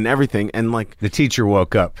knowing and everything. And like the teacher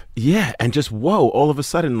woke up. Yeah. And just, all of a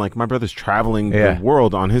sudden, like my brother's traveling the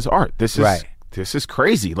world on his art. This is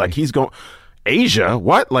crazy. Like he's going, Asia?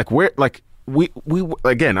 What? Like where? Like we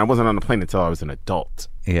again, I wasn't on the plane until I was an adult.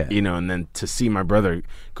 Yeah. And then to see my brother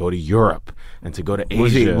go to Europe and to go to Asia.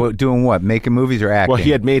 Was he doing what? Making movies or acting? Well,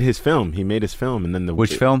 he had made his film. He made his film, and then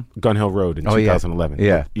which film? Gun Hill Road in 2011.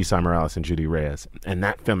 Yeah. Esai Morales and Judy Reyes. And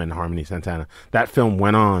that film, and Harmony Santana, that film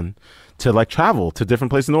went on to like travel to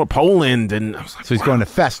different places in the world, Poland, and I was like, so he's going to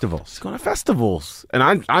festivals. He's going to festivals, and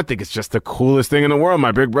I think it's just the coolest thing in the world.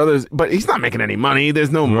 My big brother's, but he's not making any money.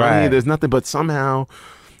 There's no money. There's nothing. But somehow,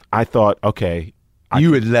 I thought, okay,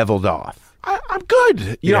 you had leveled off. I'm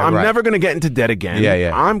good. I'm never going to get into debt again.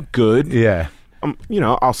 Yeah. I'm good. Yeah.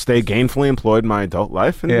 I'll stay gainfully employed in my adult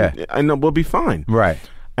life, and we'll be fine. Right.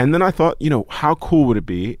 And then I thought, how cool would it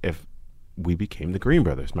be if we became the Green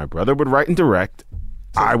Brothers? My brother would write and direct.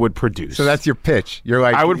 I would produce. So that's your pitch. You're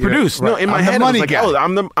like, I would produce. No, in my head, I was like,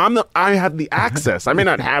 guy. I have the access. I may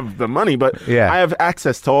not have the money, but I have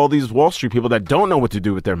access to all these Wall Street people that don't know what to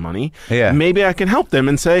do with their money. Yeah. Maybe I can help them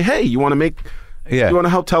and say, hey, you want to make... Yeah. You want to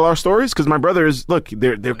help tell our stories? Because my brother is, look,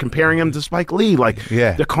 they're comparing him to Spike Lee. Like,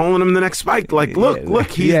 they're calling him the next Spike. Like, look,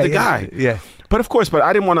 he's the guy. Yeah. But of course,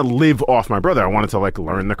 I didn't want to live off my brother. I wanted to like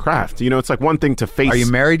learn the craft. It's like one thing to face. Are you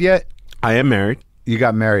married yet? I am married. You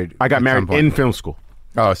got married. I got married in film school.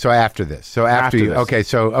 Oh, so after this. So after you. This. Okay,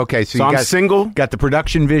 so you I'm single. Got the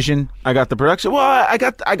production vision. I got the production. Well, I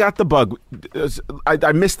got the bug.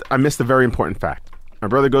 I missed a very important fact. My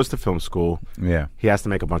brother goes to film school. Yeah. He has to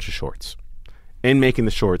make a bunch of shorts. In making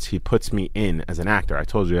the shorts, he puts me in as an actor. I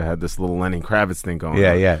told you I had this little Lenny Kravitz thing going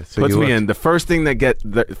on. Yeah. So puts me in. The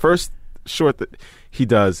first short that he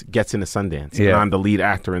does gets into Sundance. Yeah. And I'm the lead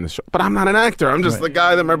actor in the show. But I'm not an actor. I'm just the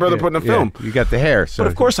guy that my brother put in a film. You got the hair. So. But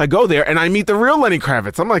of course I go there and I meet the real Lenny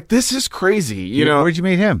Kravitz. I'm like, this is crazy. Where'd you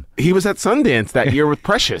meet him? He was at Sundance that year with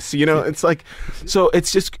Precious. It's like, so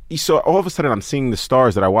it's just, so all of a sudden I'm seeing the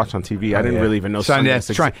stars that I watched on TV. I didn't really even know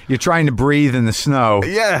Sundance. You're trying to breathe in the snow.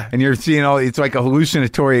 Yeah. And you're seeing it's like a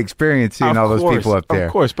hallucinatory experience seeing all those people up there.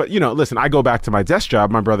 Of course. But, listen, I go back to my desk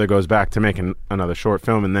job. My brother goes back to making another short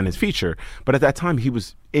film and then his feature. But at that time, he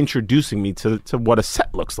was introducing me to what a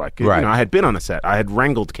set looks like. Right. I had been on a set. I had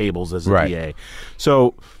wrangled cables as a PA.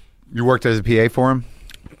 So you worked as a PA for him?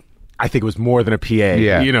 I think it was more than a PA.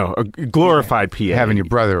 Yeah. A glorified PA. Having your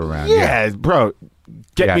brother around. Yeah, bro.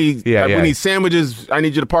 get me. Yeah, We need sandwiches. I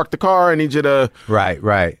need you to park the car. I need you to.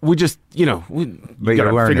 Right. We just, you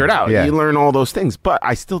gotta figure it out. Yeah. You learn all those things, but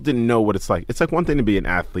I still didn't know what it's like. It's like one thing to be an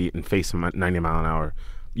athlete and face a 90 mile an hour,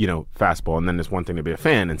 fastball, and then there's one thing to be a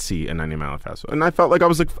fan and see a 90 mile an hour fastball. And I felt like I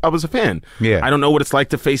was a fan. Yeah. I don't know what it's like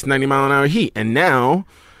to face 90 mile an hour heat. And now,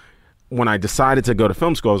 when I decided to go to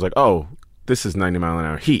film school, I was like, oh, this is 90 mile an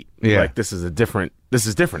hour heat. Yeah. Like this is different.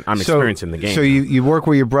 I'm experiencing the game. So you work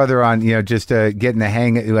with your brother on just getting the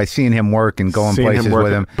hang, like seeing him work and going places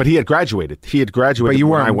with him. But he had graduated. But you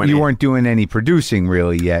when weren't doing any producing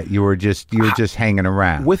really yet. You were just hanging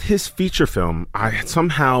around. With his feature film, I had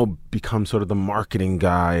somehow become sort of the marketing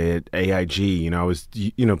guy at AIG. I was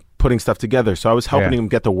putting stuff together, so I was helping him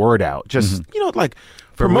get the word out. Just like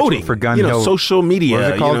promoting for Gun Hill, social media. What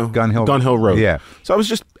was it called? Gun Hill Road. Yeah. So I was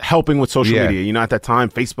just helping with social media. At that time,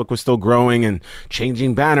 Facebook was still growing and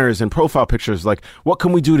changing banners and profile pictures. Like, what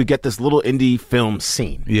can we do to get this little indie film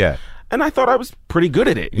seen? Yeah. And I thought I was pretty good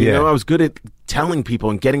at it. I was good at telling people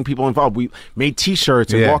and getting people involved. We made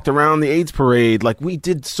T-shirts and walked around the AIDS parade. Like, we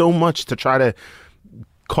did so much to try to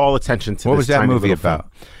call attention to. What was that movie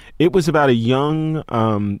about? Film. It was about a young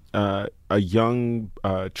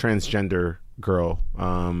transgender girl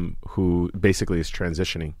who basically is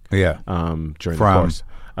transitioning. Yeah. During the course.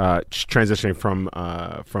 Transitioning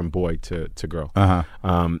from boy to girl.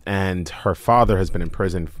 And her father has been in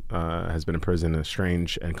prison,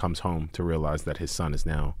 estranged, and comes home to realize that his son is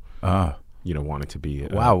now, wanting to be.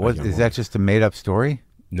 Is that just a made up story?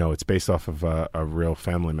 No, it's based off of a real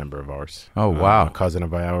family member of ours. Oh wow, a cousin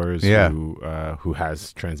of ours who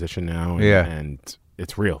has transitioned now. And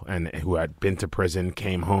it's real, and who had been to prison,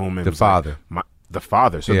 came home, and the father. The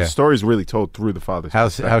father. So the story is really told through the father's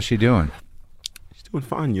perspective. How's she doing? Doing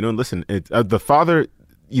fine, listen, the father,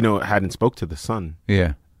 hadn't spoke to the son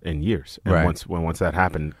in years. And once that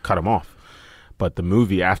happened, cut him off. But the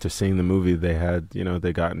movie, after seeing the movie, they had,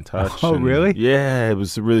 they got in touch. Oh, really? Yeah, it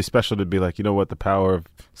was really special to be like, the power of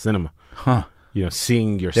cinema. Huh.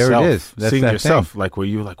 Seeing yourself. There it is. That's seeing that yourself, thing. like where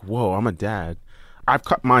you're like, whoa, I'm a dad. I've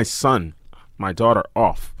cut my daughter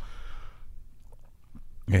off.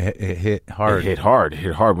 It hit hard. It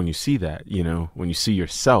hit hard when you see that, when you see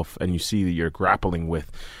yourself and you see that you're grappling with.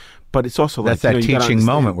 But it's also that's like, that teaching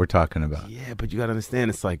moment we're talking about. Yeah, but you got to understand,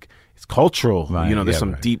 it's like, it's cultural. Right, there's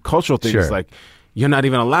some deep cultural things. Like, you're not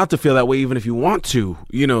even allowed to feel that way even if you want to.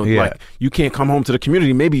 Like, you can't come home to the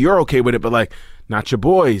community. Maybe you're okay with it, but like, not your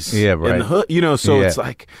boys in the hood, so it's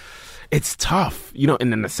like, it's tough,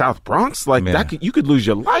 and in the South Bronx, like that, you could lose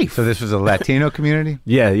your life. So this was a Latino community?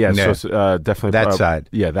 Yeah. So definitely that side.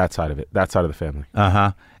 Yeah, that side of it. That side of the family.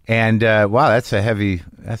 And wow, that's a heavy.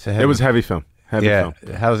 It was a heavy film. Film.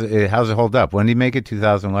 How's it hold up? When did he make it?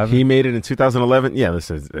 2011. He made it in 2011. Yeah, it's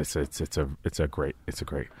a great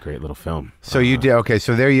little film. So you did okay.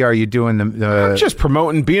 So there you are. You're doing the I'm just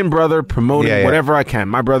promoting, being brother, promoting whatever I can.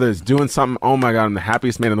 My brother is doing something. Oh my God, I'm the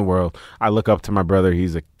happiest man in the world. I look up to my brother.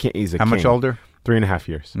 He's a How much older? 3.5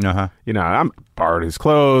 years. Uh-huh. I'm borrowed his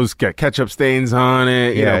clothes, get ketchup stains on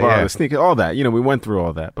it. Borrowed the sneakers, all that. We went through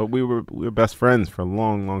all that, but we were best friends for a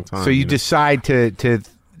long, long time. So you decide to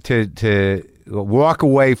walk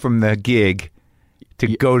away from the gig to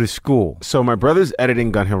go to school. So my brother's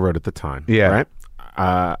editing Gun Hill Road at the time. Yeah.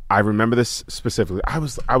 Right. I remember this specifically. I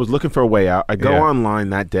was looking for a way out. I go online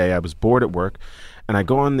that day. I was bored at work, and I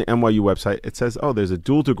go on the NYU website. It says, "Oh, there's a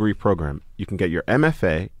dual degree program. You can get your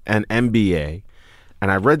MFA and MBA." And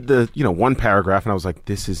I read the one paragraph, and I was like,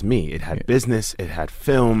 "This is me." It had business. It had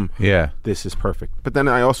film. Yeah. This is perfect. But then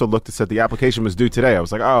I also looked and said the application was due today. I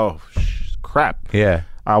was like, "Oh, crap." Yeah.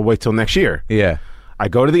 I'll wait till next year. Yeah. I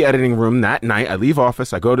go to the editing room that night. I leave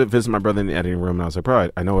office. I go to visit my brother in the editing room, and I was like,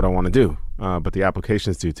 bro, I know what I want to do. But the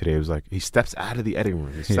application's due today. He was like, he steps out of the editing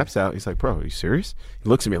room. He steps out. He's like, bro, are you serious? He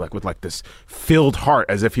looks at me like with like this filled heart,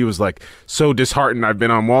 as if he was like so disheartened. I've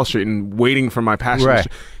been on Wall Street and waiting for my passion. Right.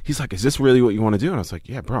 He's like, is this really what you want to do? And I was like,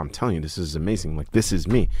 yeah, bro, I'm telling you, this is amazing. Like, this is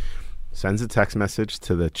me. Sends a text message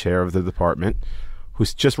to the chair of the department, who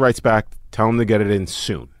just writes back, tell him to get it in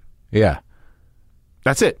soon. Yeah.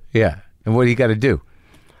 That's it. Yeah. And what do you got to do?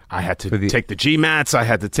 I had to take the GMATs. I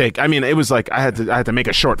had to take. I mean, it was like I had to make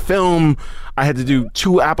a short film. I had to do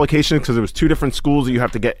 2 applications because there was 2 different schools that you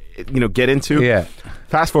have to get into. Yeah.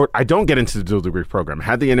 Fast forward, I don't get into the dual degree program. I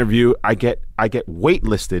had the interview. I get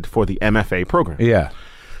waitlisted for the MFA program. Yeah.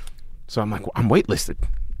 So I'm like, well, I'm waitlisted.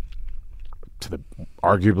 to the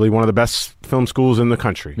arguably one of the best film schools in the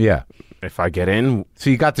country. Yeah. If I get in,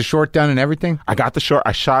 So you got the short done and everything? I got the short.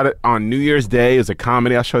 I shot it on New Year's Day. It was a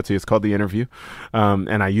comedy. I'll show it to you. It's called The Interview.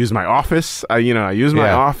 And I use my office. I use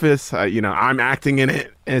my office. I'm acting in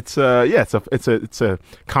it. It's it's a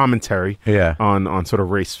commentary. Yeah. On sort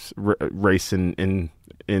of race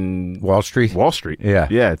in Wall Street? Wall Street. Yeah.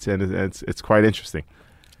 Yeah. It's quite interesting.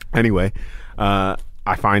 Anyway, I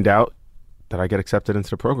find out that I get accepted into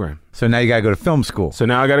the program. So now you got to go to film school. So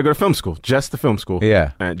now I got to go to film school, just the film school.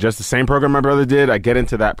 Yeah. Just the same program my brother did. I get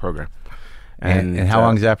into that program. And how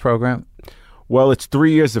long is that program? Well, it's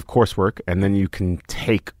 3 years of coursework, and then you can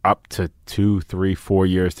take up to 2, 3, 4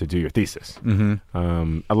 years to do your thesis.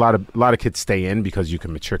 Mm-hmm. A lot of kids stay in because you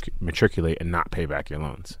can matriculate and not pay back your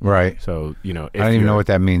loans. Right. So if I don't even know what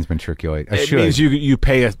that means, matriculate. It means you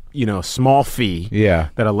pay a small fee. Yeah.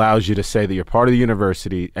 That allows you to say that you're part of the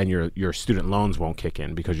university and your student loans won't kick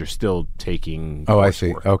in because you're still taking. Oh, I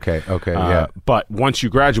see. coursework. Okay. Yeah. But once you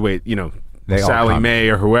graduate, They all Sally come. Mae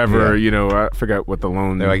or whoever, I forget what the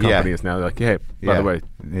loan like, company yeah. is now. They're like, hey, by Yeah. the way,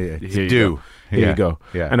 Yeah, it's here you due. go. Here you go.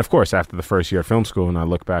 Yeah. And of course, after the first year of film school, and I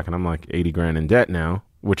look back and I'm like $80,000 in debt now,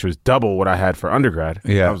 which was double what I had for undergrad.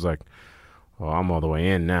 Yeah. I was like, well, I'm all the way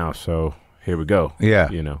in now, so here we go. Yeah.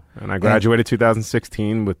 And I graduated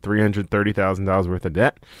 2016 with $330,000 worth of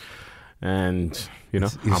debt. And, I'm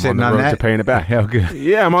on the road to paying it back. Yeah, good.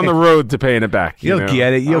 Yeah, I'm on the road to paying it back. You'll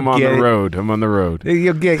get it. I'm on the road. I'm on the road.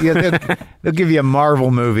 You'll get. They'll give you a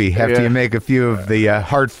Marvel movie after you make a few of the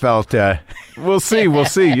heartfelt. We'll see.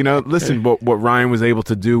 Listen, what Ryan was able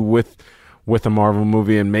to do with a Marvel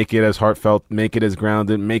movie and make it as heartfelt, make it as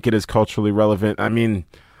grounded, make it as culturally relevant. I mean,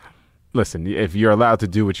 listen, if you're allowed to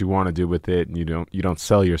do what you want to do with it, and you don't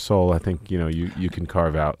sell your soul, I think you can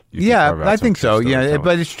carve out. I think so. Yeah,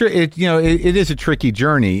 but it's it is a tricky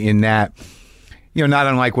journey in that. Not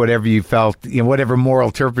unlike whatever you felt, whatever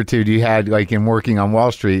moral turpitude you had, like in working on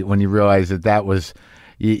Wall Street, when you realized that was,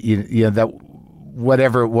 that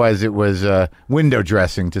whatever it was window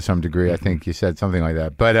dressing to some degree. I think you said something like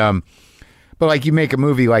that. But like you make a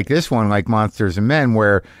movie like this one, like Monsters and Men,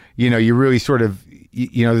 where you really sort of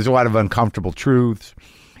there's a lot of uncomfortable truths,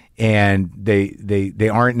 and they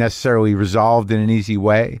aren't necessarily resolved in an easy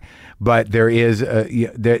way. But there is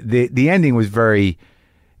the ending was very.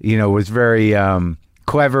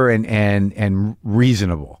 Clever and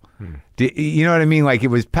reasonable. You know what I mean? Like it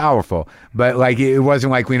was powerful, but like it wasn't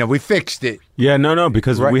like we fixed it. Yeah, no,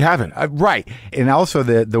 because right? We haven't. Right, and also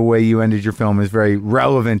the way you ended your film is very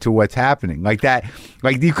relevant to what's happening. Like that,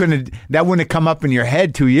 like that wouldn't have come up in your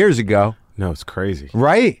head 2 years ago. No, it's crazy.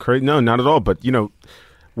 Right? No, not at all. But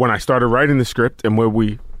when I started writing the script and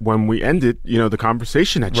when we ended, the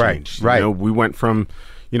conversation had changed. Right. We went from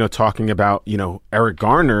talking about, Eric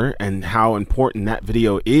Garner and how important that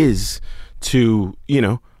video is to,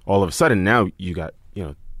 all of a sudden now you got,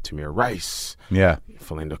 Tamir Rice,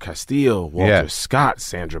 Philando Castile, Walter Scott,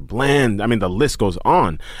 Sandra Bland. I mean, the list goes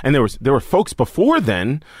on. And there were folks before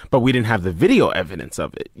then, but we didn't have the video evidence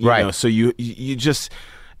of it. You know? So you just,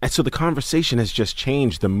 and so the conversation has just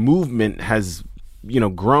changed. The movement has,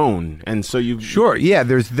 grown. And so Sure. Yeah.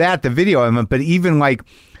 There's the video element, but even like,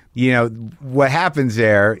 what happens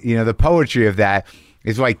there, the poetry of that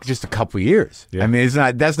is like just a couple of years. Yeah. I mean,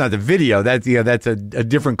 that's not the video. That's a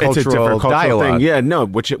different cultural dialogue. Thing. Yeah, no,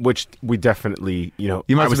 which we definitely, you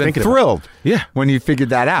must have been thrilled. Yeah. When you figured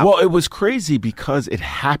that out. Well, it was crazy because it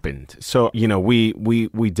happened. So,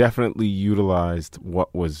 we definitely utilized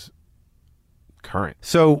what was current.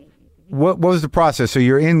 So what was the process? So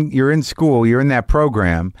you're in school, you're in that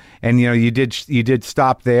program, and you did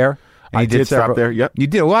stop there. I did stop there. Yep. You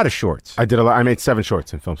did a lot of shorts. I did a lot. I made 7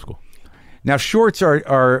 shorts in film school. Now, shorts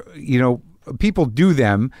are people do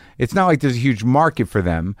them. It's not like there's a huge market for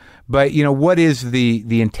them. But what is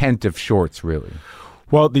the intent of shorts really?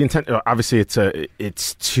 Well, the intent obviously it's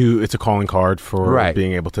a calling card for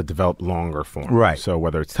being able to develop longer form. Right. So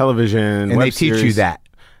whether it's television, and web they teach series, you that.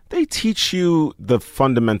 They teach you the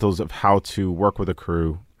fundamentals of how to work with a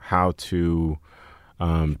crew, how to.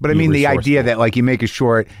 But I mean, the idea that like you make a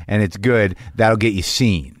short and it's good, that'll get you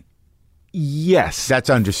seen. Yes, that's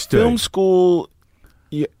understood. Film school,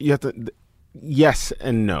 you have to. Yes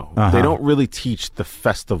and no. They don't really teach the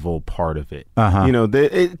festival part of it.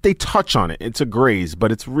 They touch on it. It's a graze,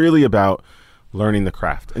 but it's really about learning the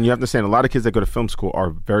craft. And you have to understand, a lot of kids that go to film school are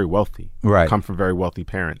very wealthy. Right, come from very wealthy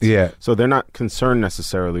parents. Yeah, so they're not concerned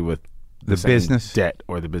necessarily with the business debt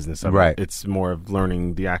or the business of it. It's more of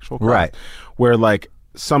learning the actual craft. Where like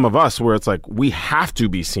some of us, where it's like we have to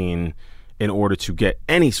be seen in order to get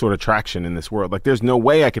any sort of traction in this world. Like, there's no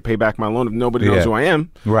way I could pay back my loan if nobody knows who I am.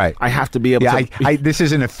 Right. I have to be able to. This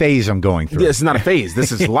isn't a phase I'm going through. This is not a phase.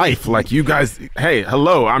 This is life. Like, you guys, hey,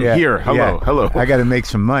 hello, I'm here. Hello. I got to make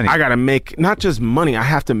some money. I got to make not just money. I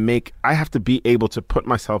have to be able to put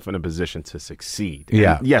myself in a position to succeed.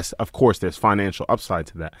 Yeah. And yes, of course, there's financial upside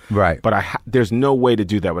to that. Right. But there's no way to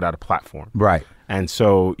do that without a platform. Right. And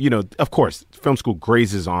so, of course, film school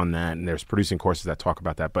grazes on that, and there's producing courses that talk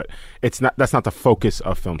about that. But that's not the focus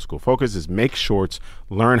of film school. Focus is make shorts,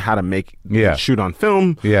 learn how to shoot on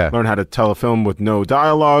film, learn how to tell a film with no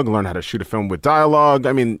dialogue, learn how to shoot a film with dialogue.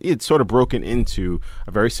 I mean, it's sort of broken into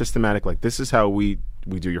a very systematic, like, this is how we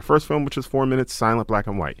do your first film, which is 4 minutes, silent, black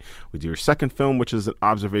and white. We do your second film, which is an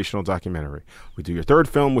observational documentary. We do your third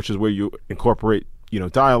film, which is where you incorporate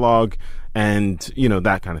dialogue and,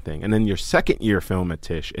 that kind of thing. And then your second year film at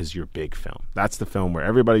Tisch is your big film. That's the film where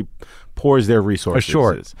everybody pours their resources. A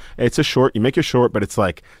short. It's a short. You make your short, but it's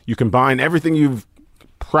like you combine everything you've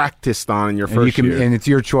practiced on in your first year. And it's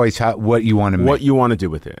your choice what you want to make. What you want to do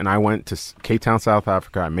with it. And I went to Cape Town, South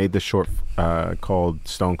Africa. I made this short called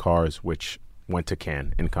Stone Cars, which went to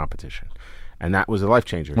Cannes in competition. And that was a life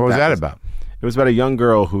changer. What was that about? It was about a young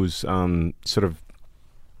girl who's sort of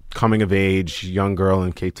coming of age, young girl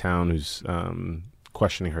in Cape Town who's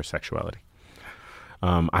questioning her sexuality.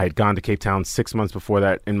 I had gone to Cape Town 6 months before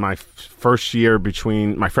that. In my first year,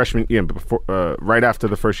 between my freshman, right after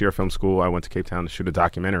the first year of film school, I went to Cape Town to shoot a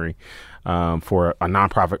documentary for a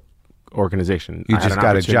nonprofit organization. You just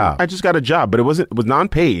got a job. I just got a job, but it was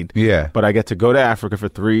non-paid. Yeah. But I get to go to Africa for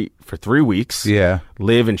three weeks. Yeah.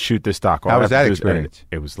 Live and shoot this doc. How was that experience?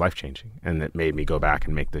 It was life-changing, and it made me go back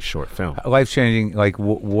and make this short film. Life-changing, like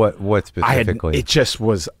what specifically?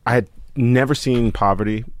 I had never seen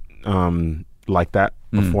poverty like that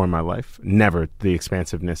before in my life. Never. The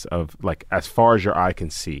expansiveness of, like, as far as your eye can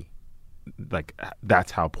see. Like,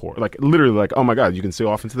 that's how poor, like, literally, like, oh my God, you can see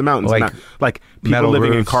off into the mountains, like people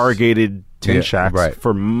living in corrugated tin shacks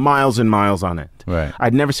for miles and miles on end. Right.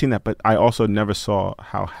 I'd never seen that, but I also never saw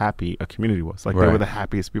how happy a community was. Like, they were the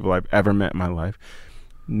happiest people I've ever met in my life.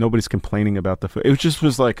 Nobody's complaining about the food. It just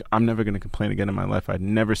was like, I'm never going to complain again in my life. I'd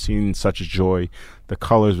never seen such joy. The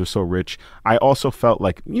colors were so rich. I also felt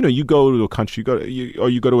like, you go to a country,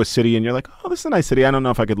 you go to a city, and you're like, oh, this is a nice city. I don't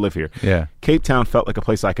know if I could live here. Yeah. Cape Town felt like a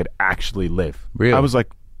place I could actually live. Really? I was like,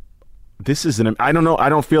 this isn't. I don't know. I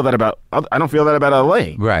don't feel that about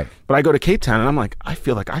LA. Right. But I go to Cape Town, and I'm like, I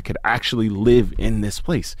feel like I could actually live in this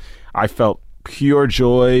place. I felt pure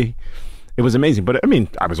joy. It was amazing. But I mean,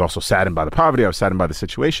 I was also saddened by the poverty. I was saddened by the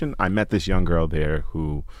situation. I met this young girl there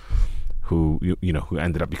who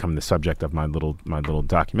ended up becoming the subject of my little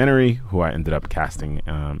documentary, who I ended up casting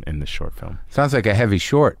in this short film. Sounds like a heavy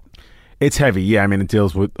short. It's heavy. Yeah. I mean, it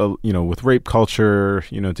deals with, with rape culture,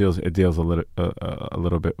 it deals a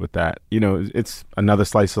little bit with that. It's another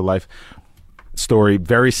slice of life story,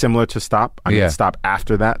 very similar to Stop. I mean, Stop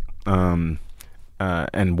after that. And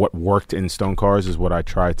what worked in Stone Cars is what I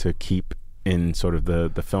try to keep in sort of the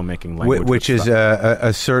filmmaking language, which is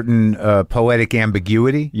a certain poetic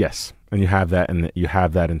ambiguity. Yes, and you have that,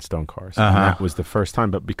 in Stone Cars. And that was the first time.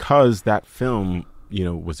 But because that film,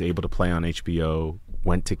 was able to play on HBO,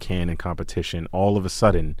 went to Cannes in competition, all of a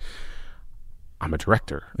sudden, I'm a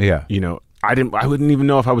director. Yeah, I wouldn't even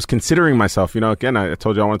know if I was considering myself. Again, I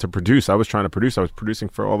told you I wanted to produce. I was trying to produce. I was producing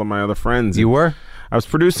for all of my other friends. You were? I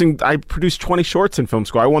produced 20 shorts in film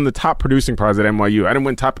school. I won the top producing prize at NYU. I didn't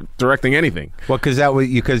win top directing anything. Well,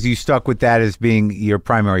 because you stuck with that as being your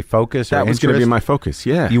primary focus. That was going to be my focus.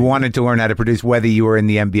 Yeah. You wanted to learn how to produce, whether you were in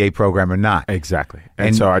the MBA program or not. Exactly.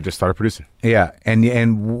 And so I just started producing. Yeah.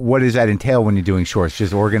 And what does that entail when you're doing shorts?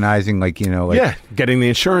 Just organizing, yeah, getting the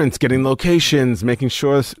insurance, getting locations, making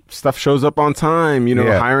sure stuff shows up on time.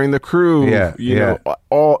 Hiring the crew.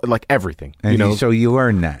 All, like, everything. And so you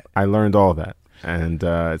learned that. I learned all that.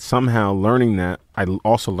 And somehow learning that, I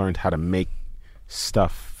also learned how to make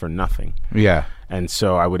stuff for nothing. Yeah. And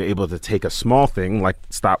so I would able to take a small thing like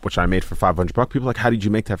Stop, which I made for $500. People were like, how did you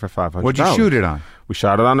make that for $500? What'd you shoot it on? We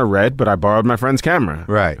shot it on a Red, but I borrowed my friend's camera.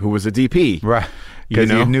 Right. Who was a DP. Right. Because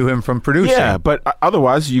you knew him from producing. Yeah, but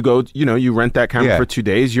otherwise you go, you rent that camera for 2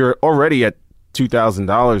 days. You're already at $2,000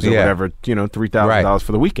 or whatever, $3,000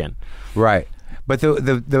 for the weekend. Right. But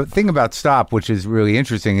the thing about Stop, which is really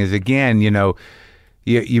interesting, is, again,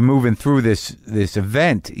 you're moving through this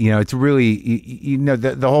event. It's really,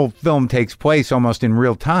 the whole film takes place almost in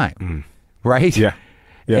real time, right? Yeah.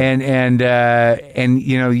 And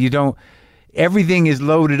you don't. Everything is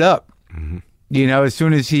loaded up. Mm-hmm. As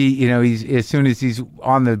soon as as soon as he's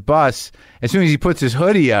on the bus, as soon as he puts his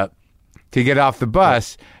hoodie up, to get off the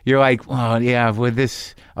bus, you're like, well, yeah, with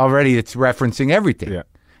this already, it's referencing everything. Yeah.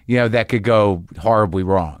 You know, that could go horribly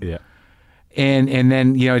wrong. Yeah. And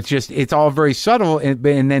then, you know, it's all very subtle. And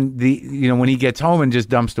then when he gets home and just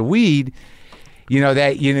dumps the weed, you know,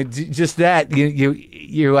 that, you know, just that,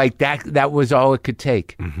 you're like, that was all it could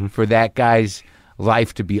take for that guy's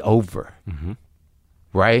life to be over.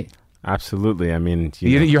 Right? Absolutely. I mean,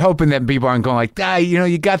 you're hoping that people aren't going like, you know,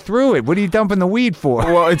 you got through it. What are you dumping the weed for?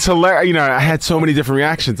 Well, it's hilarious. You know, I had so many different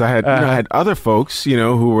reactions. I had other folks, you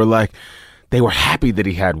know, who were like, they were happy that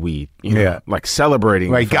he had weed, you know, like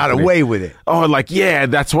celebrating. Like, got away with it. Oh, like, yeah,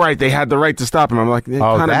 that's right. They had the right to stop him. I'm like, they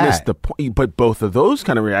kind of missed the point. But both of those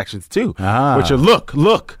kind of reactions, too, which are,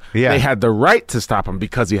 look, they had the right to stop him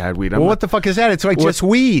because he had weed. Well, what the fuck is that? It's like just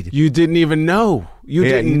weed. You didn't even know. You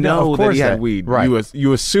didn't know that he had weed. Right.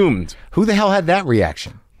 You assumed. Who the hell had that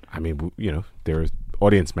reaction? I mean, you know, there was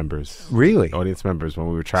audience members. Really? Audience members when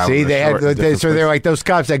we were traveling. See, they're like, those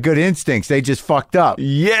cops had good instincts. They just fucked up.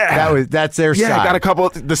 Yeah. That's their side. Yeah, I got a couple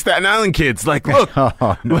of the Staten Island kids. Like, look.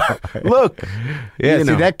 Look. Yeah,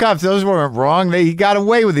 see, that cops, those weren't wrong. He got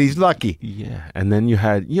away with it. He's lucky. Yeah. And then you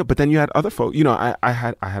had, but then you had other folks. You know, I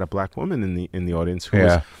had a black woman in the audience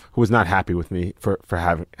who was not happy with me for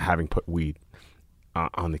having put weed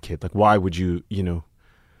on the kid. Like, why would you, you know,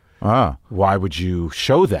 why would you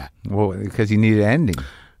show that? Well, because you need an ending.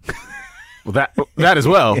 Well, that as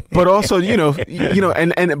well, but also,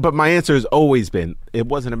 but my answer has always been, it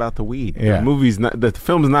wasn't about the weed. Yeah. The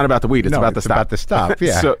film is not about the weed. It's about the stop. About the stop.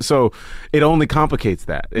 Yeah. so it only complicates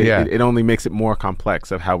that. It only makes it more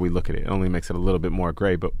complex of how we look at it. It only makes it a little bit more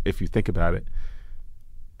gray. But if you think about it,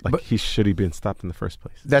 like, should he been stopped in the first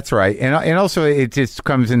place? That's right, and also it just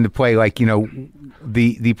comes into play, like, you know,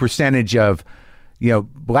 the percentage of, you know,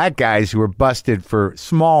 black guys who are busted for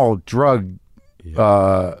small drug, not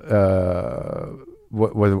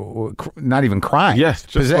even crime. Yes,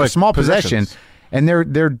 just like small possession, possessions. and they're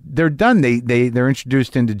done. They're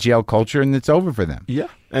introduced into jail culture, and it's over for them. Yeah,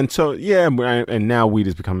 and so and now weed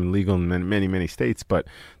is becoming legal in many states, but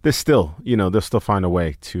there's still, you know, they'll still find a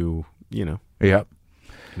way to, you know. Yep.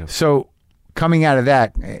 You know. So coming out of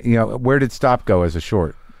that, you know, where did Stop go as a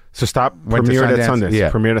short? So Stop premiered at Sundance. Yeah.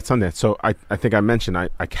 Premiered at Sundance. So I think I mentioned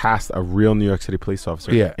I cast a real New York City police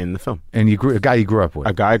officer in the film. And a guy you grew up with.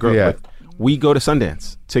 A guy I grew up with. We go to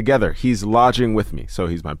Sundance together. He's lodging with me. So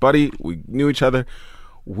he's my buddy. We knew each other.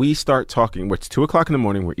 We start talking. It's 2:00 in the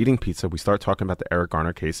morning. We're eating pizza. We start talking about the Eric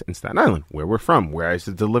Garner case in Staten Island, where we're from, where I used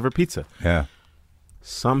to deliver pizza. Yeah.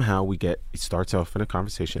 Somehow it starts off in a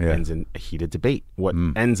conversation, ends in a heated debate. What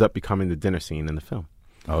ends up becoming the dinner scene in the film.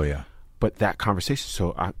 Oh, yeah. But that conversation,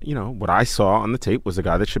 so what I saw on the tape was a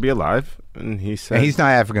guy that should be alive, and he said, and he's not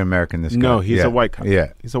African American. This guy. No, he's a white cop.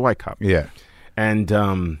 Yeah, he's a white cop. Yeah, and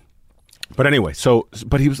but anyway,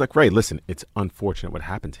 but he was like, Ray, listen, it's unfortunate what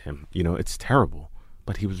happened to him. You know, it's terrible,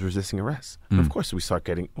 but he was resisting arrest. And of course, we start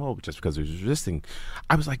getting just because he was resisting.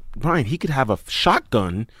 I was like, Brian, he could have a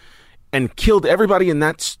shotgun and killed everybody in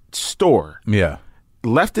that store. Yeah,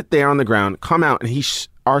 left it there on the ground, come out, and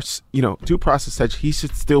our due process said he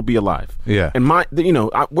should still be alive. Yeah. And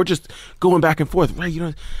we're just going back and forth,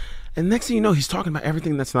 right? And next thing you know, he's talking about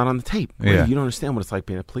everything that's not on the tape. Right? Yeah. You don't understand what it's like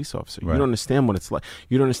being a police officer. Right. You don't understand what it's like.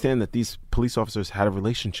 You don't understand that these police officers had a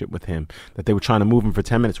relationship with him, that they were trying to move him for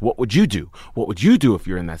 10 minutes. What would you do? What would you do if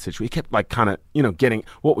you're in that situation? He kept like kind of, getting,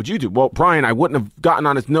 what would you do? Well, Brian, I wouldn't have gotten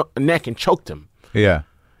on his neck and choked him. Yeah.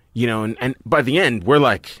 You know, and by the end, we're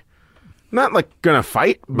like, not like gonna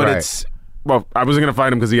fight, but it's, well, I wasn't gonna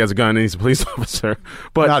fight him because he has a gun and he's a police officer.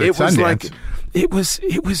 But not it was Sundance. like, it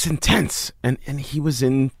was intense, and he was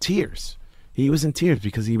in tears. He was in tears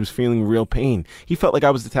because he was feeling real pain. He felt like I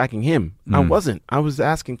was attacking him. I wasn't. I was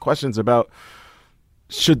asking questions about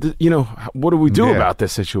what do we do about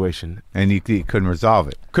this situation? And you couldn't resolve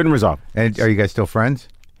it. Couldn't resolve. And are you guys still friends?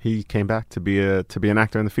 He came back to be an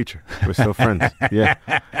actor in the feature. We're still friends. Yeah,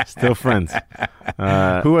 still friends.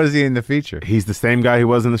 Who was he in the feature? He's the same guy he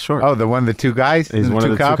was in the short. Oh, the two guys? He's one of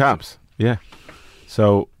the two cops. Yeah.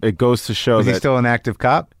 So it goes to show that... Is he still an active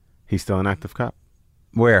cop? He's still an active cop.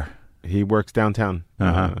 Where? He works downtown.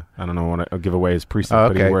 I don't know what I'll give away his precinct,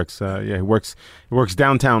 okay. But he works. He works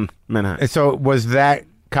downtown Manhattan. So was that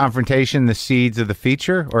confrontation the seeds of the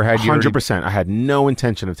feature, or had you 100%? I had no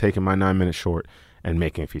intention of taking my 9-minute short and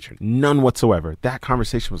making a feature, none whatsoever. That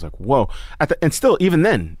conversation was like, whoa. And still, even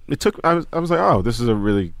then, it took. I was like, oh, this is a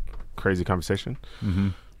really crazy conversation.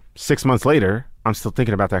 6 months later, I'm still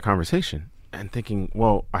thinking about that conversation and thinking,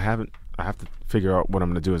 well, I have to figure out what I'm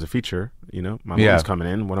going to do as a feature. You know, my mom's coming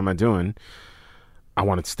in. What am I doing? I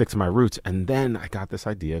wanted to stick to my roots, and then I got this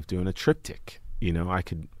idea of doing a triptych. You know, I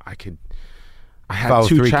I had follow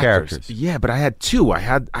two three chapters. characters. Yeah, but I had two. I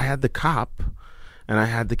had the cop, and I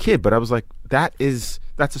had the kid. But I was like, that's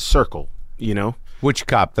a circle, you know. Which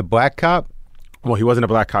cop? The black cop? Well, he wasn't a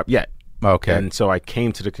black cop yet. Okay. And so I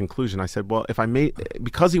came to the conclusion. I said, well,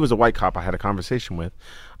 because he was a white cop I had a conversation with,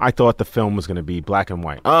 I thought the film was going to be black and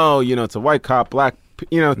white. Oh, you know, it's a white cop, black,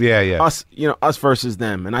 you know, us, you know, us versus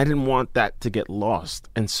them. And I didn't want that to get lost.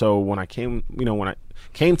 And so when it came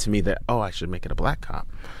to me that, I should make it a black cop.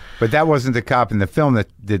 But that wasn't the cop in the film that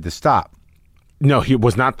did the stop. No, he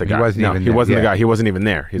was not the guy. He wasn't even he there. wasn't Yeah. the guy. He wasn't even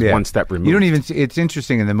there. He's one step removed. You don't even. It's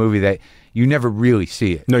interesting in the movie that you never really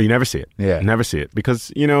see it. No, you never see it. Yeah. Never see it.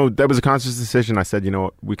 Because, you know, that was a conscious decision. I said, you know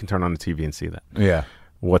what, we can turn on the TV and see that. Yeah.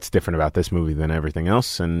 What's different about this movie than everything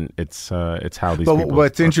else? And it's how these But people...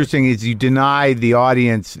 what's interesting is you deny the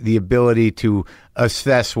audience the ability to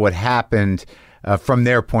assess what happened from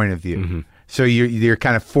their point of view. Mm-hmm. So you're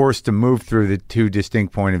kind of forced to move through the two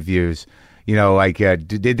distinct point of views. You know, like,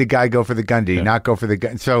 did the guy go for the gun? Did he not go for the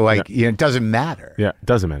gun? So, like, you know, it doesn't matter. Yeah, it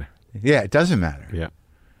doesn't matter. Yeah, it doesn't matter. Yeah,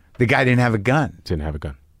 The guy didn't have a gun. didn't have a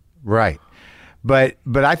gun. Right. But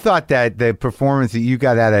I thought that the performance that you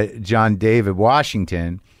got out of John David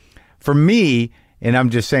Washington, for me, and I'm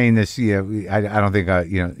just saying this, you know, I don't think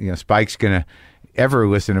you know Spike's gonna ever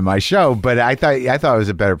listen to my show, but I thought it was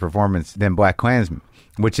a better performance than Black Klansman,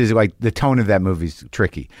 which is like the tone of that movie's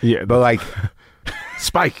tricky. Yeah, but like.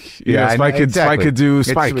 Spike, Yeah, Spike could do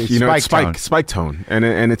Spike. It's you know, Spike Spike tone,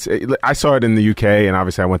 and I saw it in the UK, and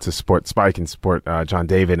obviously I went to support Spike and support John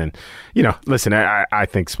David, and you know, listen, I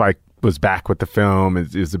think Spike was back with the film.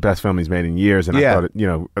 It was the best film he's made in years, and I thought, you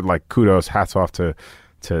know, like kudos, hats off to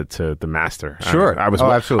the master. Sure.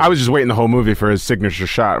 Absolutely. I was just waiting the whole movie for his signature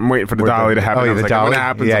shot. I'm waiting for the dolly to happen. I was like, when it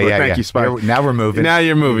happens, thank you, Spike. Now we're moving. Now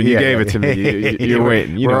you're moving. You gave it to me. You're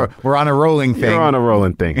waiting. We're on a rolling thing. You're on a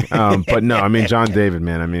rolling thing. But no, I mean, John David,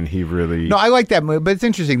 man, I mean, he really... No, I like that movie, but it's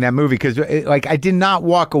interesting, that movie, because like I did not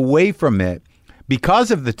walk away from it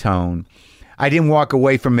because of the tone. I didn't walk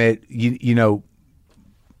away from it, you know,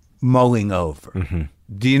 mulling over. Mm-hmm.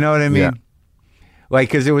 Do you know what I mean? Yeah. Like,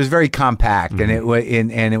 because it was very compact, and it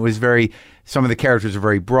was very. Some of the characters are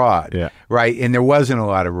very broad, right? And there wasn't a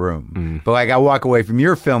lot of room. But like, I walk away from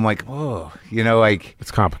your film like, oh, you know, like it's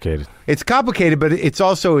complicated. It's complicated, but it's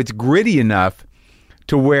gritty enough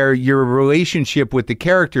to where your relationship with the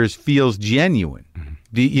characters feels genuine.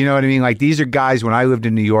 Do you know what I mean? Like, these are guys. When I lived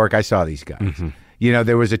in New York, I saw these guys. You know,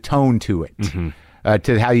 there was a tone to it.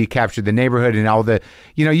 To how you capture the neighborhood and all the,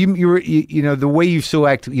 you know, you know, the way you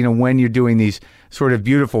select, you know, when you're doing these sort of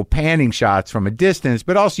beautiful panning shots from a distance,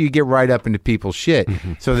 but also you get right up into people's shit.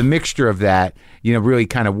 So the mixture of that, you know, really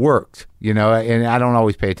kind of worked, you know, and I don't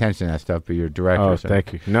always pay attention to that stuff, but you're a director. Oh,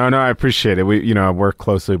 thank you. No, I appreciate it. We, you know, I work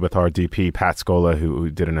closely with our DP, Pat Scola,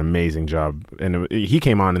 who did an amazing job. And he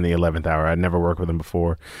came on in the 11th hour. I'd never worked with him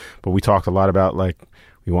before, but we talked a lot about, like,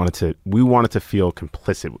 we wanted to feel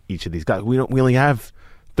complicit with each of these guys. We only have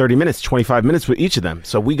 30 minutes, 25 minutes with each of them.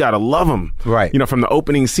 So we got to love them. Right. You know, from the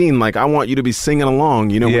opening scene, like, I want you to be singing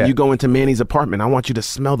along. You know, when you go into Manny's apartment, I want you to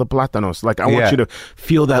smell the plátanos. Like, I want you to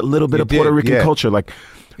feel that little bit of Puerto Rican culture. Like,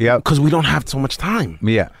 because we don't have so much time.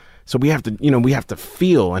 Yeah. So we have to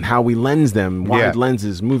feel, and how we lens them, wide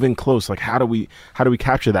lenses, moving close. Like, how do we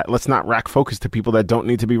capture that? Let's not rack focus to people that don't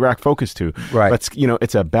need to be rack focused to. Right. Let's, you know,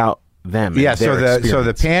 it's about them. Yeah. So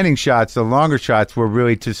the panning shots, the longer shots, were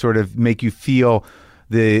really to sort of make you feel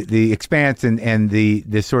the expanse and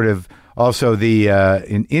the sort of also the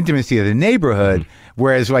intimacy of the neighborhood.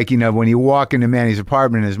 Whereas, like, you know, when you walk into Manny's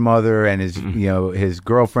apartment, his mother and his you know, his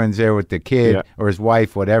girlfriend's there with the kid or his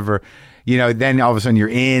wife, whatever. You know, then all of a sudden you're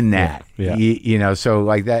in that. Yeah. You know, so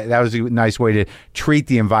like that was a nice way to treat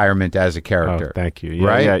the environment as a character. Oh, thank you. Yeah,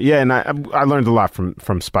 right? Yeah. And I learned a lot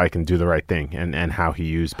from Spike and Do the Right Thing, and how he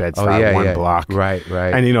used Bed-Stuy one block. Right.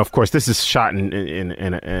 And, you know, of course, this is shot in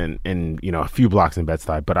you know, a few blocks in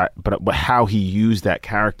Bed-Stuy, but how he used that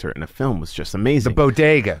character in a film was just amazing. The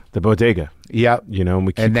bodega. Yep. You know, and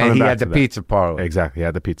we keep and then coming he back had to the that. pizza parlor. Exactly. He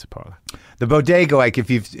had the pizza parlor. The bodega, like, if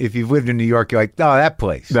you've lived in New York, you're like, oh, that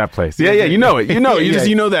place. That place. Yeah, you know it. You know it.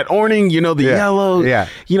 You know that awning, you know the yellow. Yeah.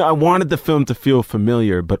 You know, I wanted the film to feel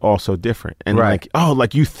familiar, but also different. And like,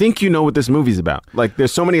 like, you think you know what this movie's about. Like,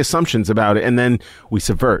 there's so many assumptions about it, and then we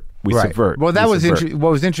subvert. Subvert. Well, that was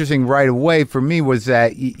what was interesting right away for me was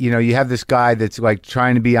that, you know, you have this guy that's like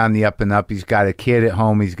trying to be on the up and up. He's got a kid at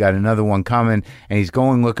home. He's got another one coming, and he's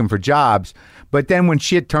going looking for jobs. But then when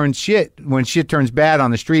shit turns bad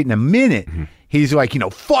on the street in a minute, he's like, you know,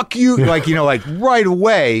 fuck you. Like, you know, like right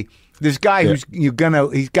away, this guy who's he's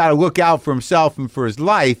got to look out for himself and for his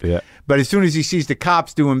life. Yeah. But as soon as he sees the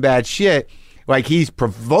cops doing bad shit, like, he's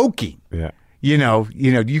provoking. Yeah.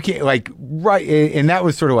 you can't like right, and that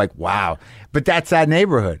was sort of like wow, but that's that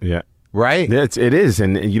neighborhood, Yeah. right? Yeah, it is,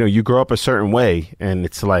 and you grow up a certain way, and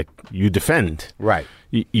it's like you defend, Right.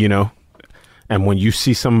 And when you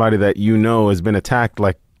see somebody that has been attacked,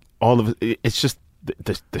 like all of it's just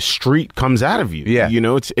the street comes out of you. Yeah.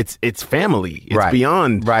 It's family. It's Right.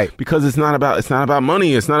 beyond Right. because it's not about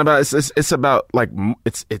money. It's not about it's about like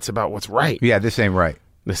it's about what's right. Yeah, this ain't right.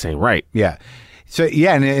 This ain't right. Yeah. So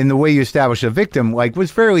yeah, and the way you establish a victim like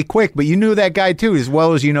was fairly quick, but you knew that guy too as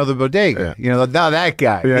well as the bodega. Yeah. That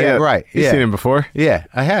guy. Yeah, right. You've seen him before. Yeah,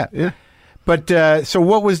 I have. Yeah. But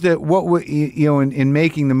so in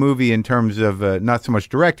making the movie in terms of not so much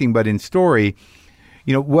directing but in story,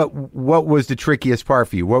 what was the trickiest part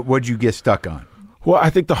for you? What'd you get stuck on? Well, I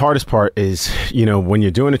think the hardest part is when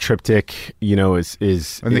you're doing a triptych, And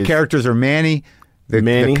the characters are Manny,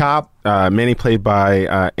 Manny, the cop. Manny played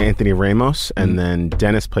by Anthony Ramos, and then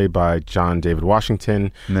Dennis played by John David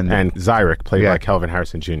Washington, and Zyrick played by Kelvin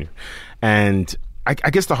Harrison Jr. And I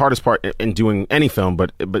guess the hardest part in doing any film,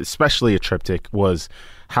 but especially a triptych, was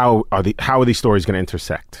how are these stories going to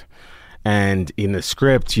intersect? And in the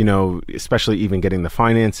script, especially even getting the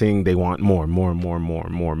financing, they want more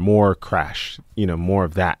Crash, more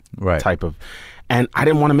of that type of. And I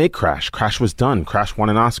didn't want to make Crash. Crash was done. Crash won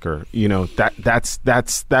an Oscar.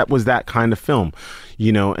 That was that kind of film.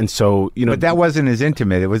 And so But that wasn't as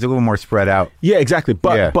intimate. It was a little more spread out. Yeah, exactly.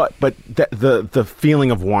 But the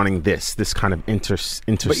feeling of wanting this kind of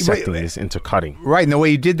intersecting, this intercutting. Right, and the way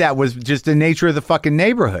you did that was just the nature of the fucking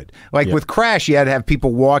neighborhood. Like with Crash, you had to have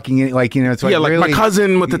people walking in, it's like like really, my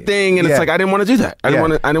cousin with the thing, and it's like I didn't want to do that. I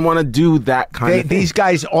didn't want to do that kind of thing. These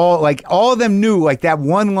guys all of them knew like that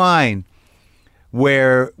one line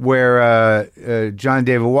where John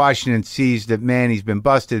David Washington sees that Manny's been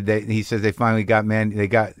busted. He says they finally got Manny. They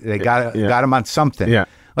got him on something. Yeah,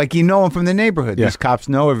 like him from the neighborhood. Yeah. These cops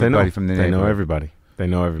know everybody from the neighborhood. They know everybody. They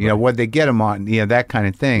know everybody. What they get him on. That kind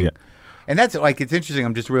of thing. Yeah. And that's like it's interesting.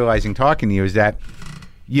 I'm just realizing talking to you is that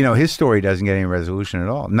his story doesn't get any resolution at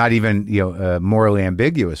all. Not even a morally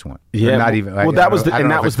ambiguous one. Yeah, not even. Well,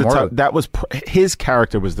 his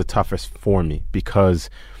character was the toughest for me because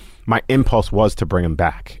my impulse was to bring him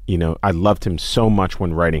back. I loved him so much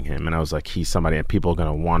when writing him, and I was like, he's somebody, and people are going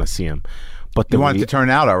to want to see him. But you want it to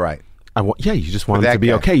turn out all right. You just want him to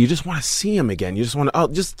be okay. You just want to see him again. You just want to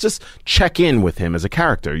just check in with him as a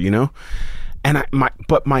character, And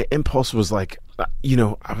my impulse was like,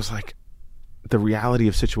 I was like, the reality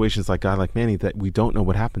of situations like God, like Manny, that we don't know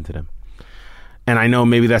what happened to them. And I know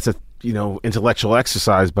maybe that's a intellectual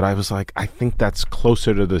exercise, but I was like, I think that's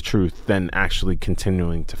closer to the truth than actually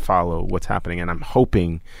continuing to follow what's happening. And I'm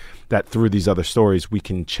hoping that through these other stories, we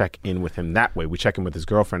can check in with him that way. We check in with his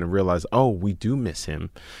girlfriend and realize, oh, we do miss him.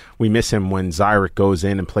 We miss him when Zyrick goes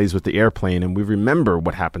in and plays with the airplane, and we remember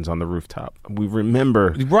what happens on the rooftop. We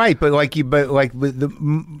remember, right? But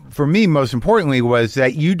for me, most importantly, was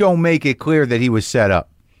that you don't make it clear that he was set up.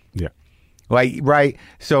 Yeah. Like, right.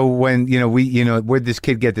 So when, where'd this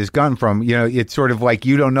kid get this gun from? It's sort of like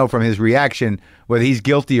you don't know from his reaction whether he's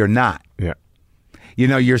guilty or not. Yeah.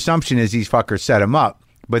 Your assumption is these fuckers set him up,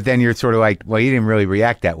 but then you're sort of like, well, he didn't really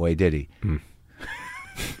react that way, did he?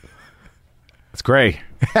 It's gray.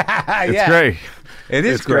 It's gray.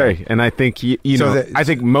 It's gray. And I think, I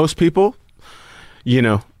think most people,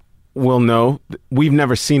 will know. We've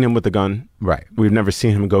never seen him with the gun. Right. We've never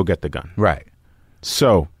seen him go get the gun. Right.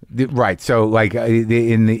 So. Right. So, like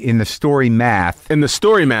in the story math, it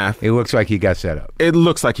looks like he got set up. It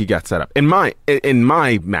looks like he got set up in my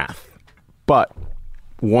math. But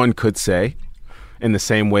one could say, in the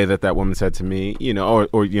same way that woman said to me, or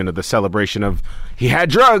the celebration of he had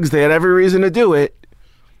drugs, they had every reason to do it.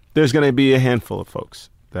 There's going to be a handful of folks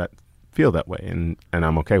that feel that way, and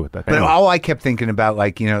I'm okay with that. But anyway. All I kept thinking about,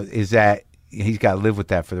 is that he's got to live with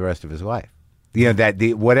that for the rest of his life.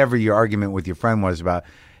 Whatever your argument with your friend was about.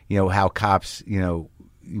 How cops,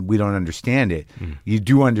 we don't understand it. You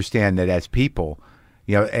do understand that as people,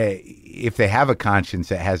 if they have a conscience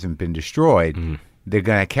that hasn't been destroyed, they're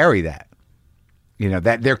going to carry that.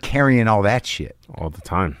 That they're carrying all that shit. All the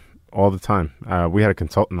time. We had a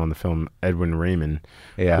consultant on the film, Edwin Raymond,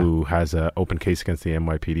 who has an open case against the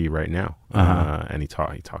NYPD right now. And he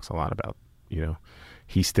talks a lot about,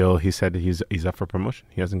 he said he's up for promotion.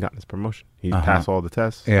 He hasn't gotten his promotion. He passed all the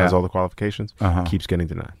tests, has all the qualifications, keeps getting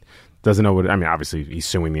denied. Doesn't know obviously he's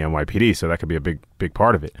suing the NYPD, so that could be a big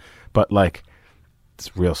part of it. But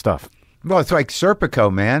it's real stuff. Well, it's like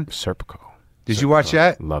Serpico, man. Serpico. Did you watch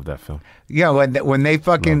that? Love that film. Yeah, when they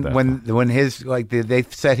fucking when his they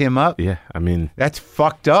set him up. Yeah, I mean that's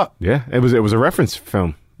fucked up. Yeah, it was a reference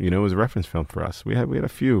film. You know, it was a reference film for us. We had a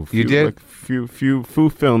few. You did? Like, few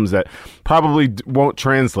films that probably won't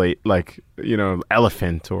translate, like, you know,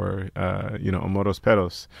 Elephant or, you know, Amores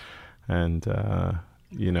Perros. And,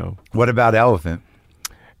 you know. What about Elephant?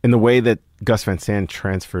 In the way that Gus Van Sant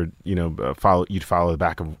transferred, you know, you'd follow the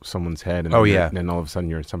back of someone's head, and then all of a sudden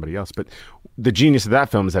you're in somebody else. But the genius of that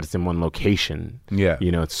film is that it's in one location. Yeah,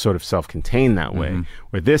 you know, it's sort of self-contained that way.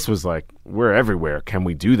 Where this was like, we're everywhere. Can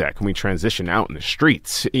we do that? Can we transition out in the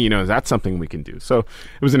streets? You know, that's something we can do. So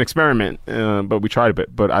it was an experiment, but we tried a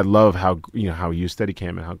bit. But I love how, you know, how he used Steadicam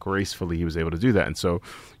and how gracefully he was able to do that. And so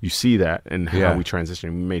you see that and how we transitioned.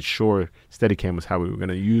 We made sure Steadicam was how we were going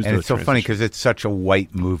to use. And it's so funny because it's such a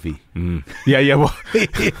white movie. Yeah. Well,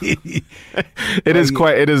 it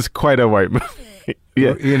is quite a white movie.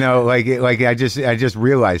 Yeah, you know, like I just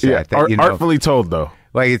realized that. Yeah, you know, artfully told though.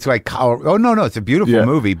 Like it's like oh no, it's a beautiful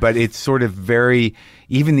movie, but it's sort of very,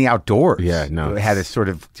 even the outdoors. Yeah, no, it had a sort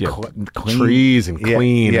of clean trees and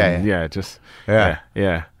clean. Yeah.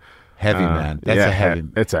 Heavy, man. That's a heavy.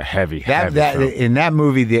 It's a heavy. That film. In that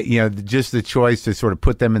movie, you know, just the choice to sort of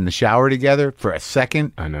put them in the shower together for a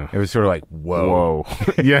second. I know. It was sort of like whoa.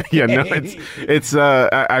 Yeah. No, it's.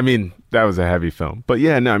 I mean, that was a heavy film, but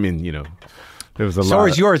yeah, no, I mean, you know. There was a lot. So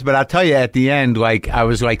is yours, but I'll tell you at the end, like I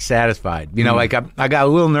was like satisfied. You know, like I got a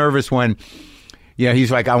little nervous when, you know, he's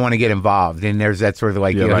like, I want to get involved, and there's that sort of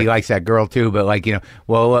like, you know, he likes that girl too, but like, you know,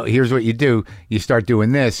 well, here's what you do: you start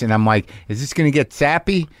doing this, and I'm like, is this going to get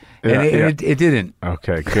sappy? And it didn't.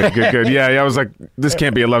 Okay, good. Yeah, I was like, this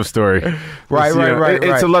can't be a love story. Right.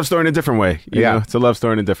 It's a love story in a different way. You know? It's a love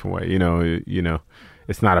story in a different way. You know,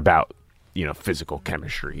 it's not about, you know, physical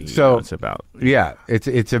chemistry. So it's about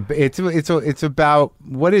it's about,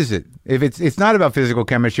 what is it? If it's not about physical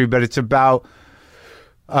chemistry, but it's about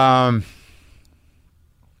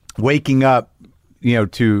waking up, you know,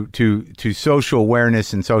 to social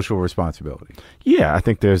awareness and social responsibility. Yeah, I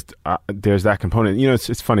think there's that component. You know,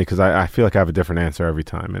 it's funny because I feel like I have a different answer every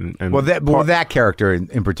time. And that character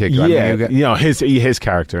in particular. Yeah, I mean, you know, his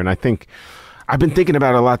character, and I think. I've been thinking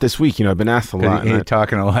about it a lot this week. You know, I've been asked a lot. You're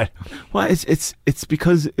talking a lot. Well, it's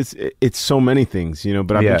because it's so many things, you know.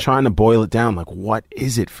 But I've been trying to boil it down. Like, what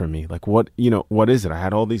is it for me? Like, what is it? I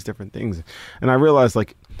had all these different things, and I realized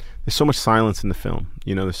like there's so much silence in the film.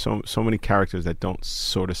 You know, there's so many characters that don't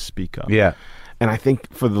sort of speak up. Yeah, and I think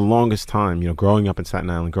for the longest time, you know, growing up in Staten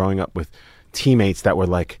Island, growing up with teammates that were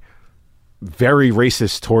like very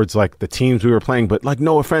racist towards like the teams we were playing, but like,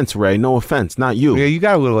 no offense, Ray, no offense, not you. Yeah, you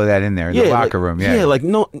got a little of that in there in the locker room. Yeah, like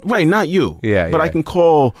no, Ray, not you. Yeah, but I can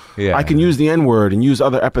I can use the N-word and use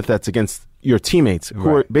other epithets against your teammates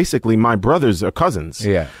who are basically my brothers or cousins.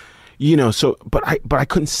 Yeah. You know, so but I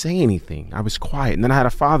couldn't say anything. I was quiet, and then I had a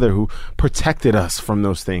father who protected us from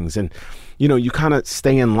those things, and you know, you kind of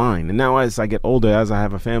stay in line. And now as I get older, as I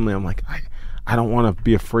have a family, I'm like, I don't want to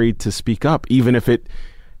be afraid to speak up, even if it.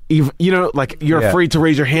 You know, like you're afraid to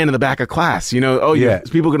raise your hand in the back of class. You know,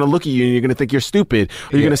 people are going to look at you and you're going to think you're stupid,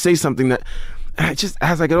 or you're going to say something that. And I just,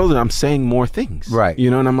 as I get older, I'm saying more things. Right.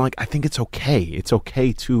 You know, and I'm like, I think it's okay. It's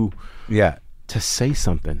okay to say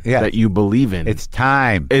something that you believe in. It's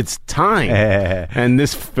time. It's time. And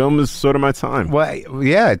this film is sort of my time. Well,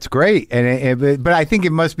 yeah, it's great. But I think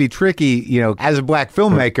it must be tricky, you know, as a black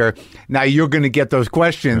filmmaker, now you're going to get those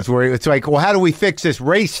questions where it's like, well, how do we fix this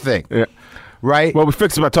race thing? Yeah. Right. Well, we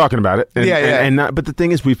fixed it by talking about it. And but the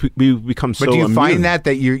thing is, we become so. But do you immune. find that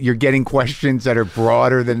you're getting questions that are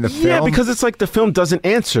broader than the film? Yeah, because it's like the film doesn't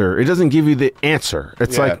answer. It doesn't give you the answer.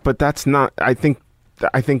 It's like, but that's not. I think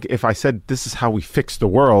if I said this is how we fix the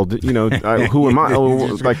world, you know, who am I?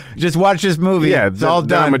 Like, just watch this movie. Yeah, it's all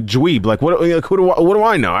done. I'm a dweeb. Like, what do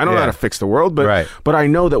I know? I don't know how to fix the world, but I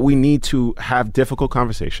know that we need to have difficult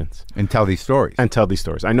conversations and tell these stories.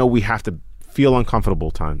 I know we have to feel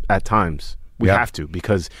uncomfortable at times. We have to,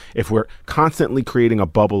 because if we're constantly creating a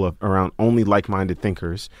bubble around only like-minded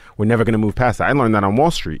thinkers, we're never going to move past that. I learned that on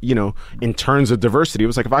Wall Street, you know, in terms of diversity. It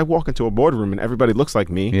was like, if I walk into a boardroom and everybody looks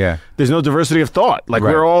like me, there's no diversity of thought. Like,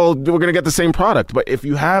 we're going to get the same product. But if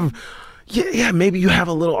you have... Yeah, maybe you have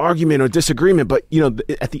a little argument or disagreement, but you know,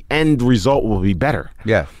 at the end result will be better.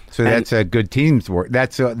 Yeah, so that's a good team's work.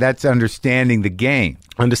 That's understanding the game.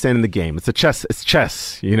 Understanding the game. It's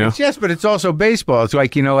chess. You know, it's chess, but it's also baseball. It's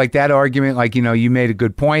like, you know, like that argument. Like, you know, you made a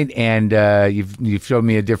good point, and you've showed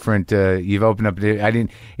me a different. You've opened up.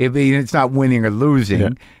 It's not winning or losing. Yeah.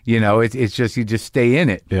 You know, it's just you just stay in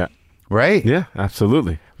it. Yeah. Right? Yeah,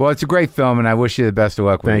 absolutely. Well, it's a great film, and I wish you the best of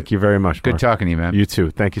luck with it. Thank you very much, Mark. Good talking to you, man. You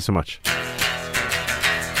too. Thank you so much.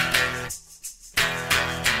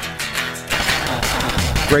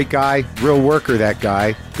 Great guy, real worker, that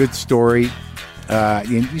guy. Good story.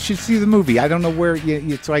 You should see the movie. I don't know where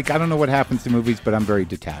it's like. I don't know what happens to movies, but I'm very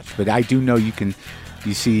detached. But I do know you can.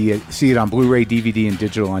 You see it on Blu-ray, DVD, and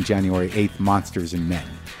digital on January 8th. Monsters and Men.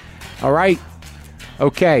 All right.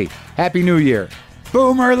 Okay. Happy New Year.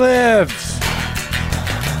 Boomer lives.